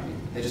counter economy.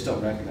 They just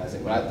don't recognize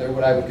it. They're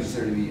what I would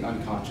consider to be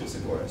unconscious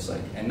agorists,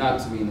 like, and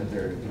not to mean that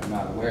they're, you know,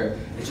 not aware.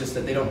 It's just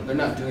that they're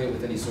not doing it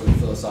with any sort of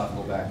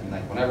philosophical backing.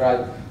 Like whenever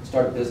I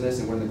start a business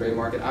and we're in the gray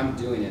market, I'm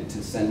doing it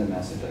to send a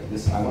message like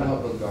this. I want to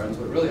help build gardens,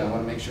 but really I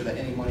want to make sure that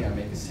any money I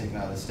make is taken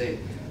out of the state.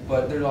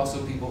 But there's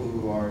also people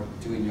who are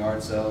doing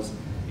yard sales.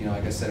 You know,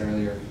 like I said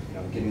earlier, you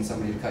know, getting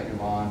somebody to cut your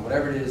lawn,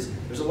 whatever it is.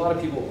 There's a lot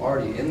of people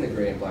already in the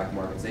gray and black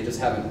markets. They just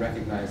haven't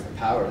recognized the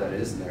power that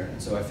is in there.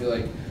 And so I feel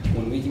like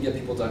when we can get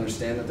people to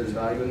understand that there's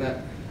value in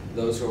that,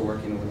 those who are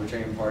working in the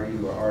Libertarian Party,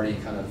 who are already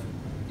kind of,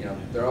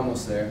 they're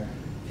almost there,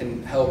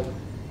 can help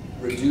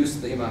reduce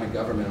the amount of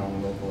government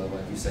on the local level.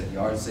 Like you said,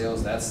 yard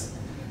sales, that's,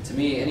 to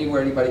me,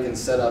 anywhere anybody can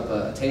set up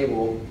a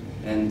table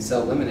and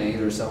sell lemonade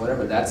or sell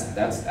whatever, that's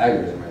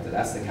agorism right there.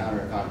 That's the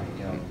counter economy,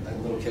 a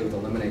little kid with a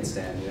lemonade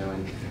stand,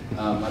 and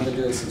I've been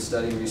doing some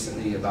study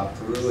recently about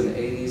Peru in the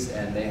 80s,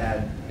 and they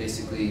had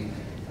basically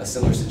a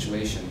similar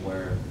situation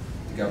where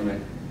the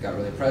government got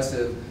really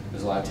oppressive,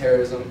 there's a lot of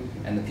terrorism,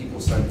 and the people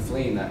started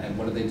fleeing that. And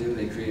what did they do?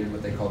 They created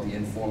what they called the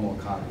informal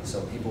economy.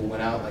 So people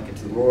went out like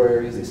into the rural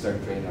areas, they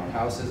started creating their own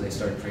houses, they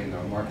started creating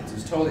their own markets. It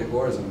was totally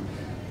agorism,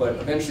 but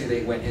eventually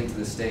they went into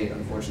the state,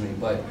 unfortunately.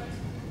 But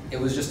it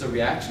was just a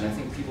reaction. I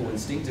think people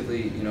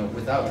instinctively,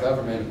 without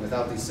government,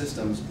 without these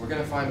systems, we're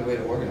going to find a way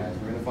to organize.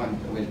 We're going to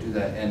find a way to do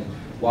that. And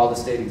while the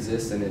state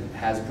exists and it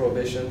has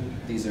prohibition,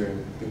 these are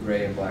the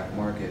gray and black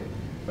market.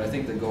 But I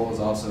think the goal is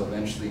also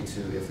eventually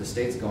to, if the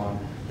state's gone,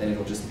 then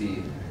it'll just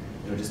be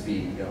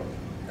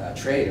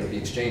trade, it'll be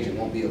exchange. It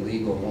won't be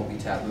illegal, it won't be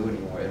taboo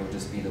anymore. It'll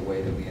just be the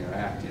way that we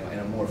interact, in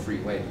a more free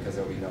way, because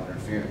there'll be no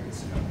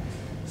interference.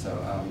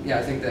 So yeah,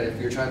 I think that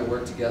if you're trying to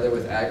work together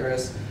with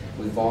agorists,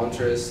 with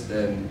voluntarists,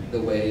 then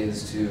the way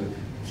is to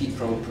keep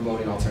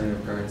promoting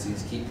alternative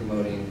currencies, keep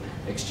promoting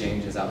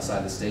exchanges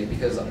outside the state,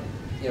 because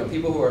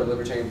people who are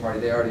Libertarian Party,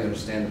 they already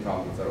understand the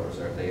problem of the Federal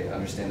Reserve. They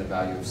understand the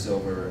value of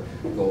silver,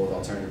 gold,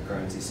 alternative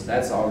currencies. So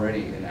that's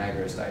already an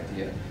agorist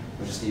idea.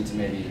 We just need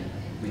to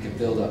we could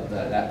build up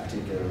that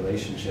particular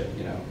relationship,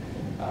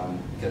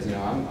 because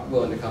I'm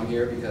willing to come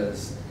here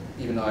because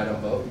even though I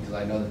don't vote, because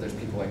I know that there's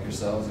people like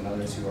yourselves and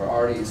others who are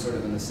already sort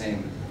of in the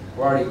same,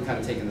 we're already kind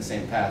of taking the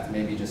same path,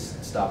 maybe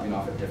just stopping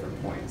off at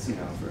different points,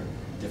 for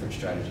different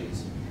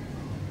strategies.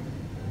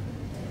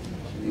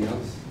 Anything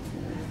else?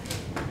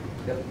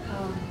 Yep.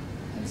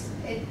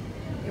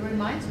 It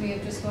reminds me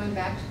of just going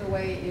back to the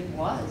way it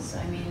was.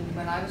 I mean,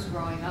 when I was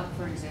growing up,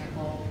 for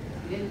example,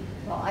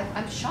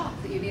 I'm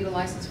shocked that you need a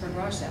license for a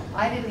garage sale.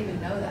 I didn't even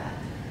know that.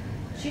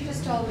 She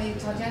just told me,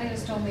 Tatiana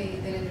just told me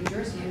that in New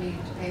Jersey you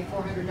need to pay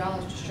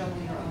 $400 to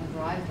shovel your own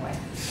driveway.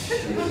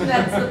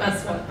 That's the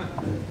best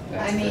one.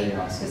 I mean,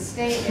 awesome. The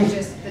state is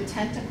just, the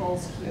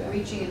tentacles keep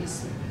reaching into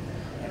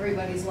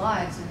everybody's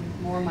lives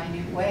in more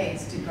minute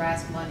ways to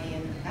grasp money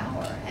and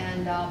power.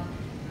 And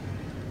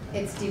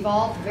it's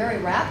devolved very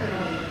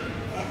rapidly,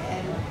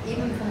 and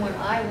even from when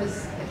I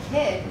was a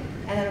kid,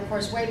 and then of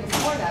course way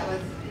before that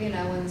with,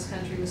 when this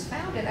country was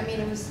founded, I mean,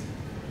 it was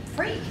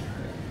free,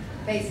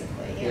 basically.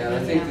 Yeah,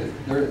 I think that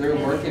they're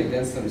working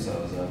against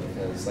themselves,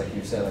 because like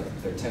you said,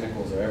 like their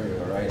tentacles are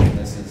everywhere, right? And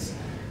this is,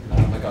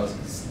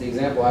 the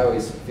example I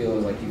always feel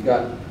is like you've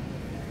got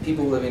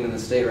people living in the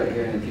state right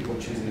here, and then people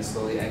choosing to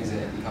slowly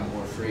exit and become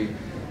more free.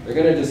 They're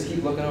gonna just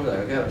keep looking over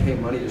there. I gotta pay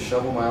money to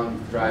shovel my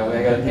own driveway.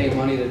 I gotta pay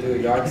money to do a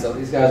yard sale.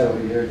 These guys over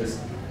here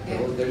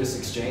they're just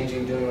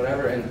exchanging, doing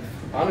whatever. And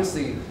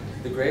honestly,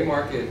 the gray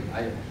market,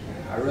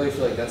 I really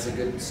feel like that's a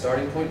good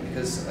starting point,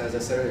 because as I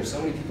said earlier, so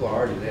many people are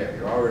already there.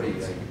 You're already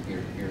like you're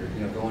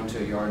going to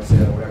a yard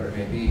sale, whatever it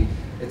may be.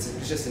 It's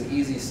just an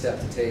easy step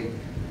to take,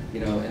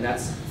 and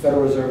that's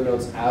Federal Reserve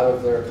notes out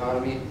of their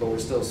economy, but we're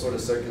still sort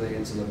of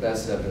circulating. So the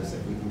best step is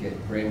if we can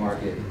get gray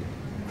market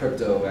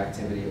crypto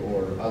activity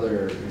or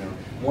other,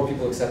 more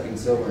people accepting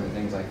silver and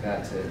things like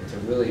that to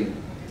really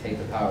take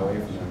the power away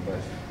from them. But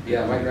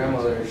yeah, my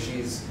grandmother,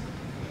 she's,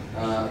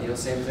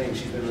 same thing.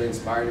 She's been really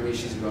inspiring to me.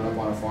 She's grown up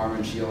on a farm,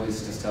 and she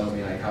always just tells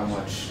me like how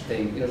much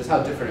just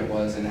how different it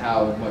was and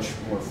how much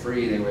more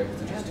free they were able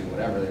to just do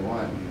whatever they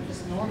want.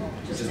 Just normal.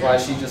 Which is why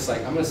she just like,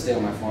 I'm going to stay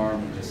on my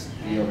farm and just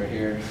be over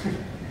here.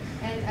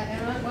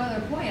 And one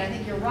other point, I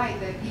think you're right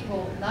that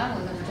people, not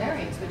only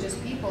libertarians, but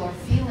just people are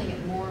feeling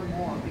it more and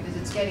more because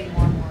it's getting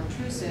more and more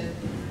intrusive.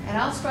 And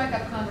I'll strike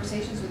up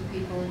conversations with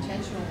people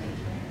intentionally,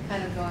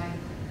 kind of going,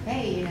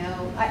 hey,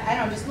 I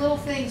don't know, just little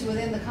things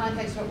within the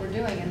context of what we're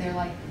doing, and they're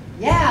like,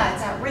 yeah,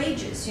 it's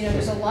outrageous.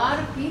 There's a lot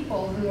of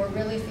people who are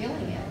really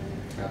feeling it.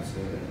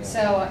 Absolutely. Yeah.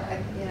 So,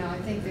 I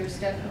think there's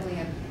definitely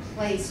a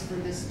place for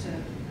this to,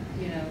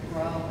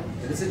 grow.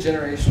 It's a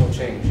generational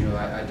change.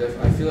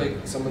 I feel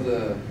like some of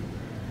the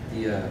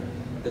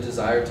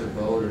desire to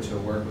vote or to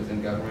work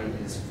within government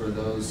is for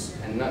those,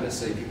 and not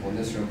necessarily people in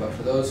this room, but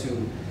for those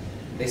who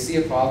they see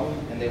a problem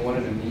and they want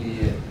an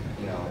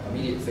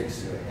immediate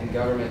fix to it. And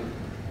government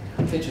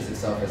pitches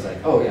itself as like,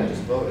 oh yeah,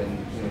 just vote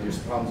and your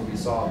problems will be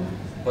solved.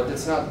 But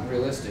it's not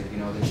realistic.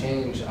 The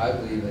change, I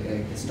believe,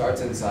 it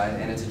starts inside,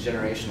 and it's a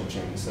generational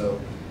change. So,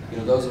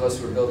 those of us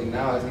who are building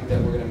now, I think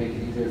that we're going to make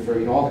it easier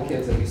for all the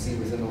kids that we see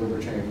within the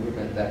libertarian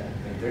movement that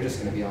they're just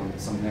going to be on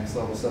some next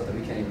level stuff that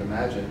we can't even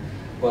imagine.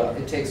 But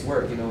it takes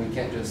work. We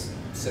can't just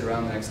sit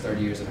around the next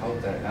 30 years and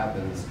hope that it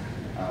happens.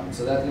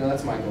 So that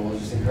that's my goal, is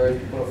just encourage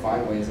people to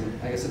find ways.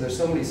 And like I said, there's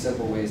so many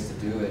simple ways to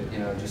do it.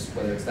 Just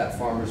whether it's that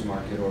farmer's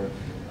market or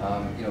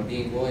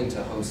being willing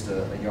to host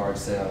a yard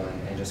sale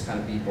and just kind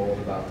of be bold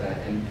about that.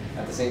 And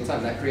at the same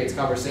time, that creates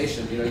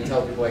conversation. You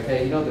tell people like,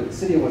 hey, the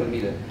city wanted me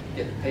to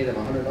pay them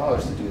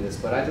 $100 to do this,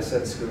 but I just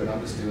said, screw it,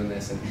 I'm just doing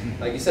this. And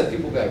like you said,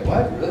 people will be like,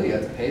 what? Really? You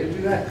have to pay to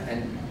do that?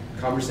 And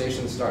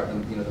conversations start.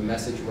 The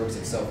message works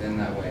itself in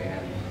that way.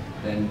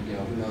 then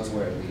who knows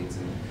where it leads.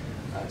 And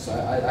so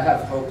I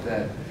have hope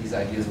that these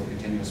ideas will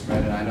continue to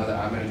spread, and I know that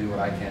I'm going to do what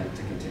I can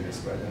to continue to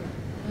spread them.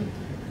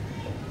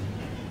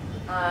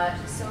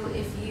 So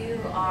if you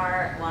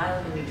are, well, I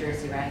live in New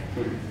Jersey, right?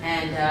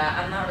 And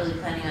I'm not really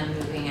planning on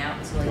moving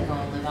out to like go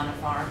and live on a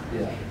farm.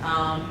 Yeah.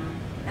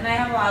 And I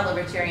have a lot of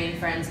libertarian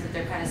friends, but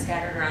they're kind of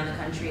scattered around the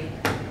country.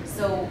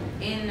 So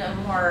in a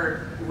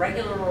more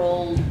regular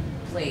old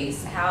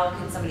place, how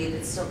can somebody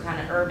that's still kind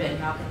of urban,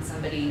 how can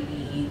somebody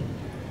be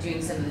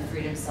doing some of the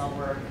freedom cell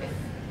work if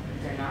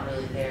they're not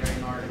really there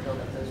in order to build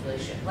up those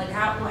relationships? Like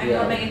what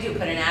am I going to do?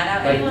 Put an ad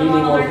out? Like Anyone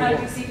want to learn how to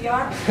do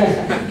CPR?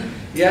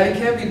 Yeah, it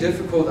can be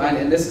difficult,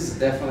 and this is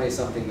definitely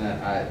something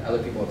that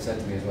other people have said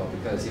to me as well,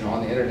 because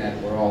on the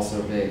internet we're all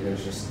so big,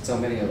 there's just so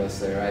many of us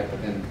there, right?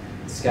 But then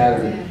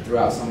scattered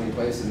throughout so many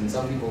places, and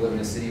some people live in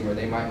a city where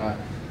they might not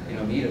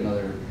meet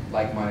another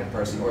like-minded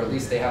person, or at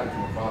least they haven't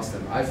come across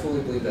them. I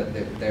fully believe that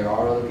there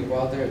are other people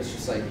out there. It's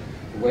just like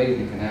waiting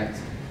to connect.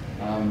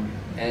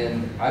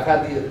 And I've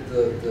had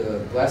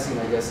the blessing,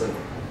 I guess, of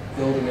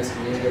building this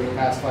community over the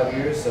past 5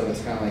 years, so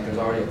it's kind of like there's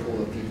already a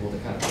pool of people to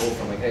kind of pull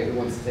from, like, hey, who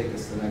wants to take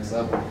this to the next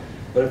level?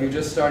 But if you're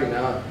just starting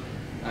out,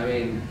 I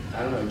mean,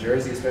 I don't know,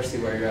 Jersey, especially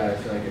where you're at, I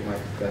feel like it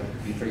might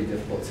be pretty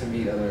difficult to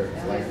meet other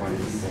like-minded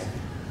people.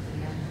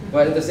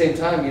 But at the same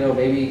time,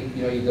 maybe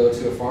you go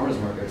to a farmer's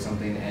market or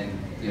something, and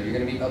you're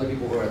going to meet other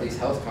people who are at least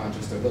health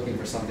conscious. They're looking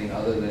for something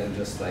other than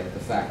just like the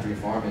factory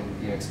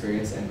farming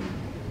experience. And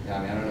I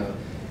mean, I don't know.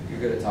 You're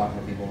good at talking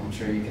to people. I'm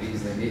sure you can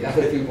easily meet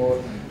other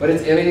people. But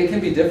it can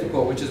be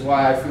difficult, which is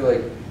why I feel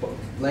like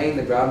laying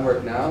the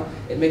groundwork now,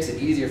 it makes it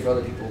easier for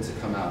other people to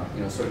come out,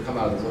 sort of come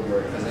out of the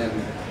woodwork, because then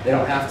they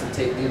don't have to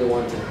be the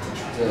one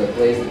to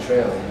blaze the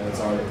trail.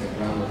 It's already, the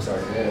groundwork's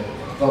already there.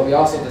 But we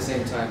also at the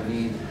same time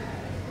need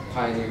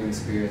pioneering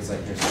spirits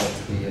like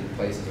yourself to be in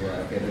places where,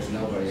 okay, there's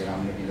nobody, and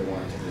I'm going to be the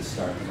one to just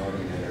start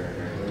promoting it or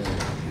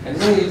and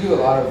really you do a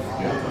lot of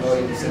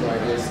promoting similar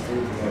ideas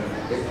through promoting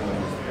Bitcoin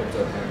and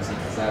cryptocurrency,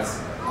 because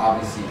that's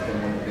obviously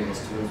been one of the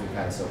biggest tools we've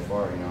had so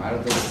far. I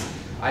don't think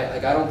I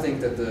don't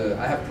think that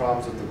I have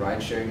problems with the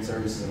ride sharing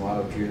services and a lot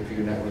of peer-to-peer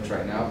networks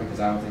right now, because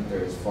I don't think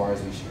they're as far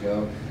as we should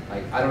go.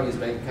 Like, I don't use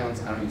bank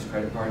accounts, I don't use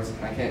credit cards,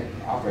 and I can't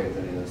operate with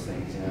any of those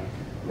things.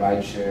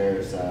 Ride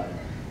shares,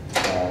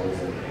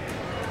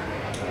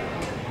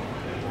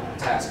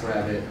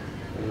 TaskRabbit,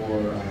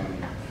 or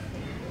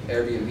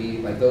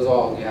Airbnb, like those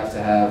all you have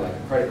to have like a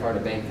credit card, a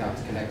bank account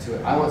to connect to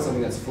it. I want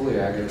something that's fully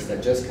agorist,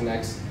 that just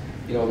connects,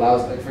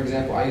 allows, like for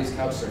example, I use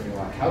Couchsurfing a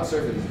lot.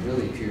 Couchsurfing is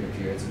really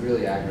peer-to-peer, it's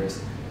really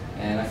agorist.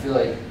 And I feel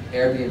like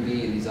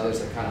Airbnb and these others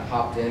have kind of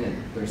hopped in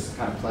and they're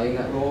kind of playing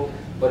that role,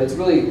 but it's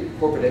really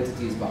corporate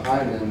entities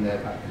behind them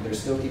that they're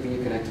still keeping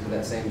you connected to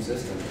that same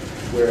system.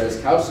 Whereas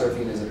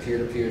Couchsurfing is a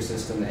peer-to-peer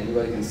system that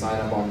anybody can sign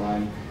up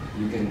online.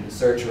 You can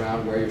search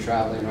around where you're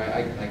traveling, right?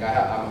 I'm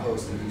a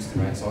host in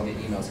Houston, right? So I'll get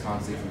emails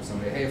constantly from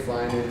somebody, hey,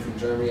 flying in from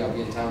Germany, I'll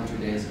be in town 2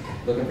 days,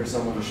 looking for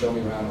someone to show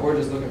me around, or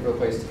just looking for a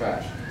place to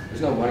crash.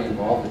 There's no money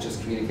involved, it's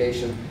just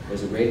communication.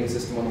 There's a rating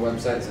system on the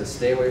website that says,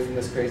 stay away from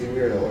this crazy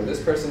weirdo, or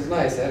this person's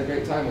nice, I had a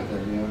great time with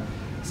them,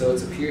 So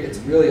it's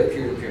really a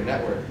peer-to-peer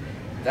network.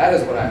 That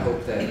is what I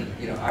hope that,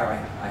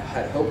 I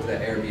had hoped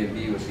that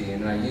Airbnb would be,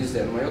 and I used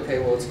it, and I'm like, okay,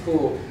 well, it's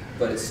cool,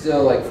 but it's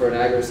still like for an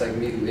agorist like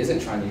me who isn't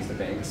trying to use the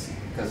banks,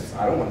 because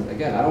I don't want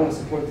to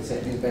support these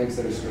banks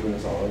that are screwing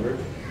us all over.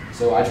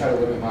 So I try to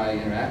limit my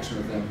interaction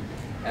with them,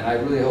 and I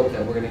really hope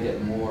that we're going to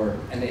get more,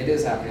 and it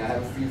is happening. I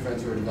have a few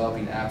friends who are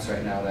developing apps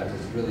right now that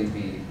would really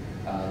be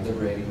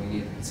liberating. We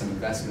need some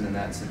investment in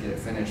that to get it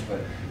finished,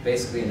 but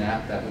basically an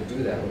app that would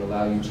do that, would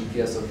allow you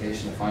GPS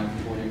location to find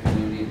people in your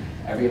community.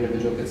 Every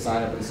individual could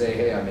sign up and say,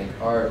 hey, I make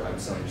art, I'm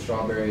selling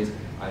strawberries,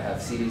 I have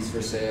CDs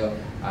for sale,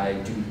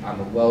 I'm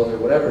a welder,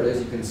 whatever it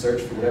is. You can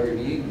search for whatever you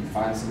need and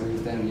find somebody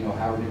within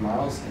however many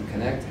miles and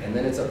connect, and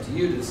then it's up to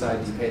you to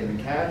decide, do you pay them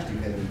in cash, do you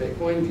pay them in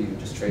Bitcoin, do you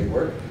just trade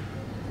work?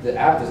 The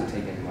app doesn't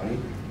take any money.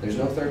 There's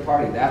no third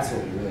party. That's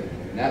what we really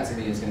need. And that to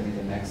me is going to be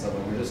the next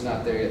level. We're just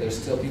not there yet. There's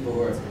still people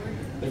who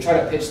they're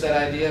trying to pitch that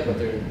idea, but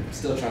they're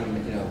still trying to,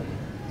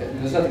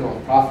 there's nothing wrong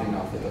with profiting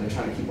off it, but they're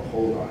trying to keep a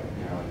hold on it.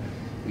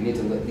 We need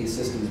to let these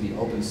systems be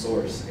open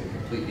source and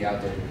completely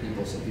out there for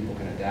people, so people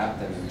can adapt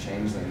them and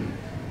change them.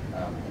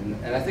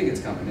 And I think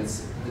it's coming.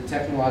 The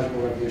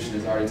technological revolution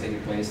is already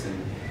taking place,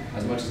 and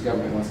as much as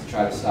government wants to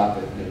try to stop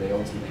it, they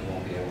ultimately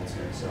won't be able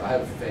to. So I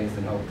have faith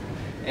and hope,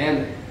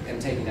 and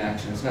taking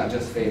action. It's not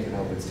just faith and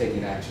hope; it's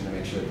taking action to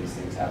make sure that these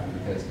things happen.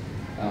 Because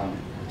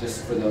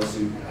just for those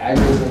who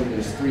agorism,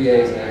 there's 3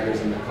 A's in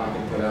agorism that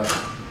Conklin put out: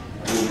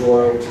 the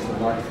Agora, which is the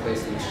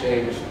marketplace, the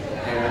exchange;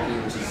 anarchy,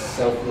 which is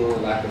self-rule,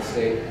 lack of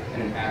state;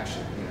 and an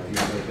action.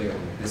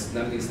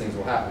 None of these things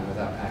will happen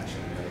without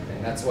action. Right?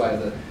 And that's why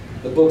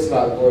the books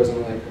about Agorism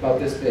are like about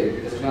this big,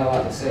 because there's not a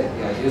lot to say.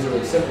 The ideas are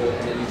really simple,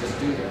 and then you just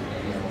do them.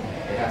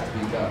 They have to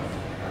be done.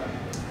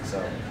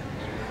 So,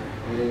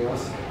 anything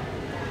else?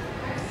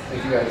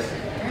 Thank you guys.